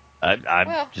show.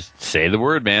 Well. Just say the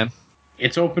word, man.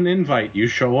 It's open invite. You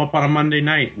show up on a Monday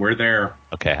night. We're there.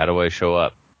 Okay, how do I show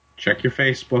up? Check your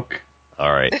Facebook.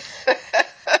 All right.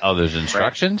 Oh, there's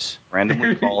instructions?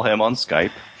 Randomly call him on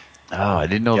Skype. Oh, I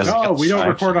didn't know. Yes. there was No, we don't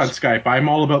record on instructions. Skype. I'm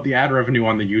all about the ad revenue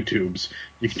on the YouTubes.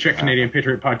 You can check Canadian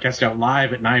Patriot Podcast out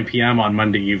live at 9 p.m. on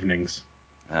Monday evenings.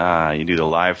 You do the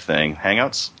live thing.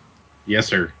 Hangouts? Yes,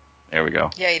 sir. There we go.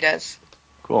 Yeah, he does.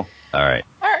 Cool. All right.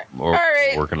 All right. We're All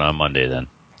right. working on Monday then.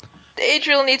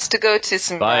 Adriel needs to go to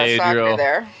some Bye, soccer Adriel.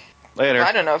 there. Later.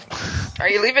 I don't know. Are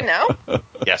you leaving now?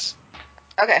 Yes.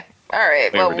 Okay. All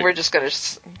right. Well, Later. we're just going to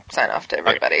sign off to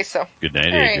everybody. So, Good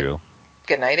night, All right. Adriel.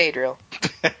 good night, Adriel.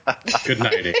 Good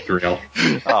night, Adriel.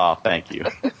 Oh, thank you.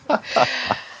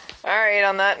 All right,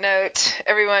 on that note,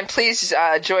 everyone, please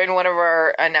join one of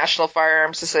our national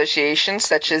firearms associations,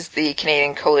 such as the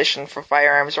Canadian Coalition for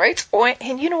Firearms Rights,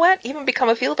 and you know what? Even become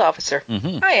a field officer.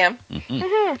 Mm-hmm. I am.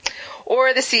 Mm-hmm.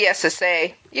 Or the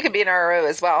CSSA. You could be an RO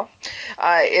as well.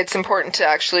 It's important to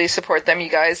actually support them, you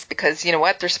guys, because you know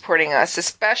what? They're supporting us,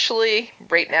 especially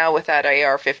right now with that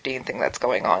AR-15 thing that's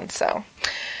going on, so...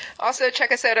 Also,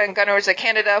 check us out on Gun Owners of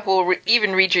Canada. We'll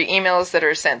even read your emails that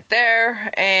are sent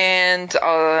there. And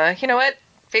you know what?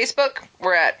 Facebook,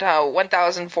 we're at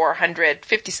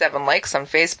 1,457 likes on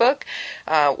Facebook,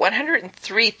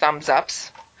 103 thumbs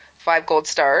ups, 5 gold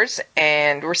stars,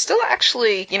 and we're still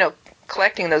actually,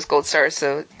 collecting those gold stars.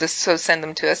 So send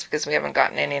them to us because we haven't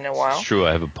gotten any in a while. It's true.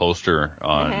 I have a poster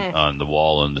on the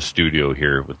wall in the studio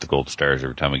here with the gold stars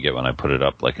every time I get one. I put it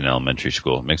up like in elementary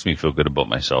school. It makes me feel good about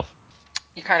myself.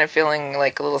 You're kind of feeling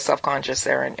like a little self-conscious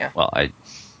there, aren't you? Well, I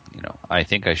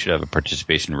think I should have a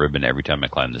participation ribbon every time I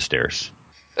climb the stairs.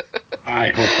 I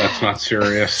hope that's not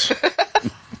serious.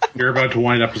 You're about to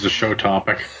wind up as a show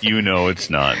topic. You know it's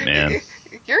not, man.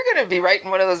 You're going to be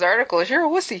writing one of those articles. You're a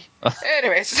wussy.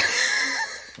 Anyways.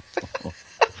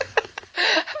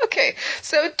 Okay,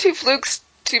 so 2 flukes,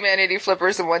 2 Manatee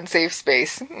flippers, and 1 safe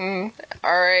space. All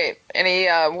right. Any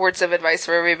words of advice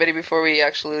for everybody before we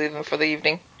actually leave them for the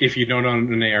evening? If you don't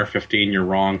own an AR-15, you're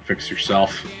wrong. Fix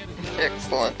yourself.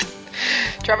 Excellent.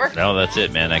 Trevor? No, that's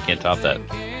it, man. I can't top that.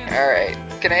 All right.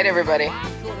 Good night, everybody.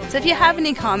 So if you have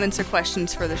any comments or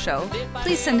questions for the show,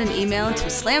 please send an email to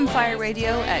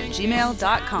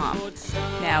slamfireradio@gmail.com.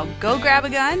 Now go grab a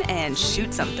gun and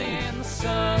shoot something.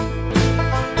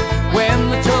 When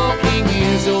the talking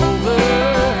is over,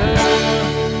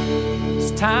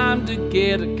 it's time to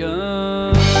get a gun.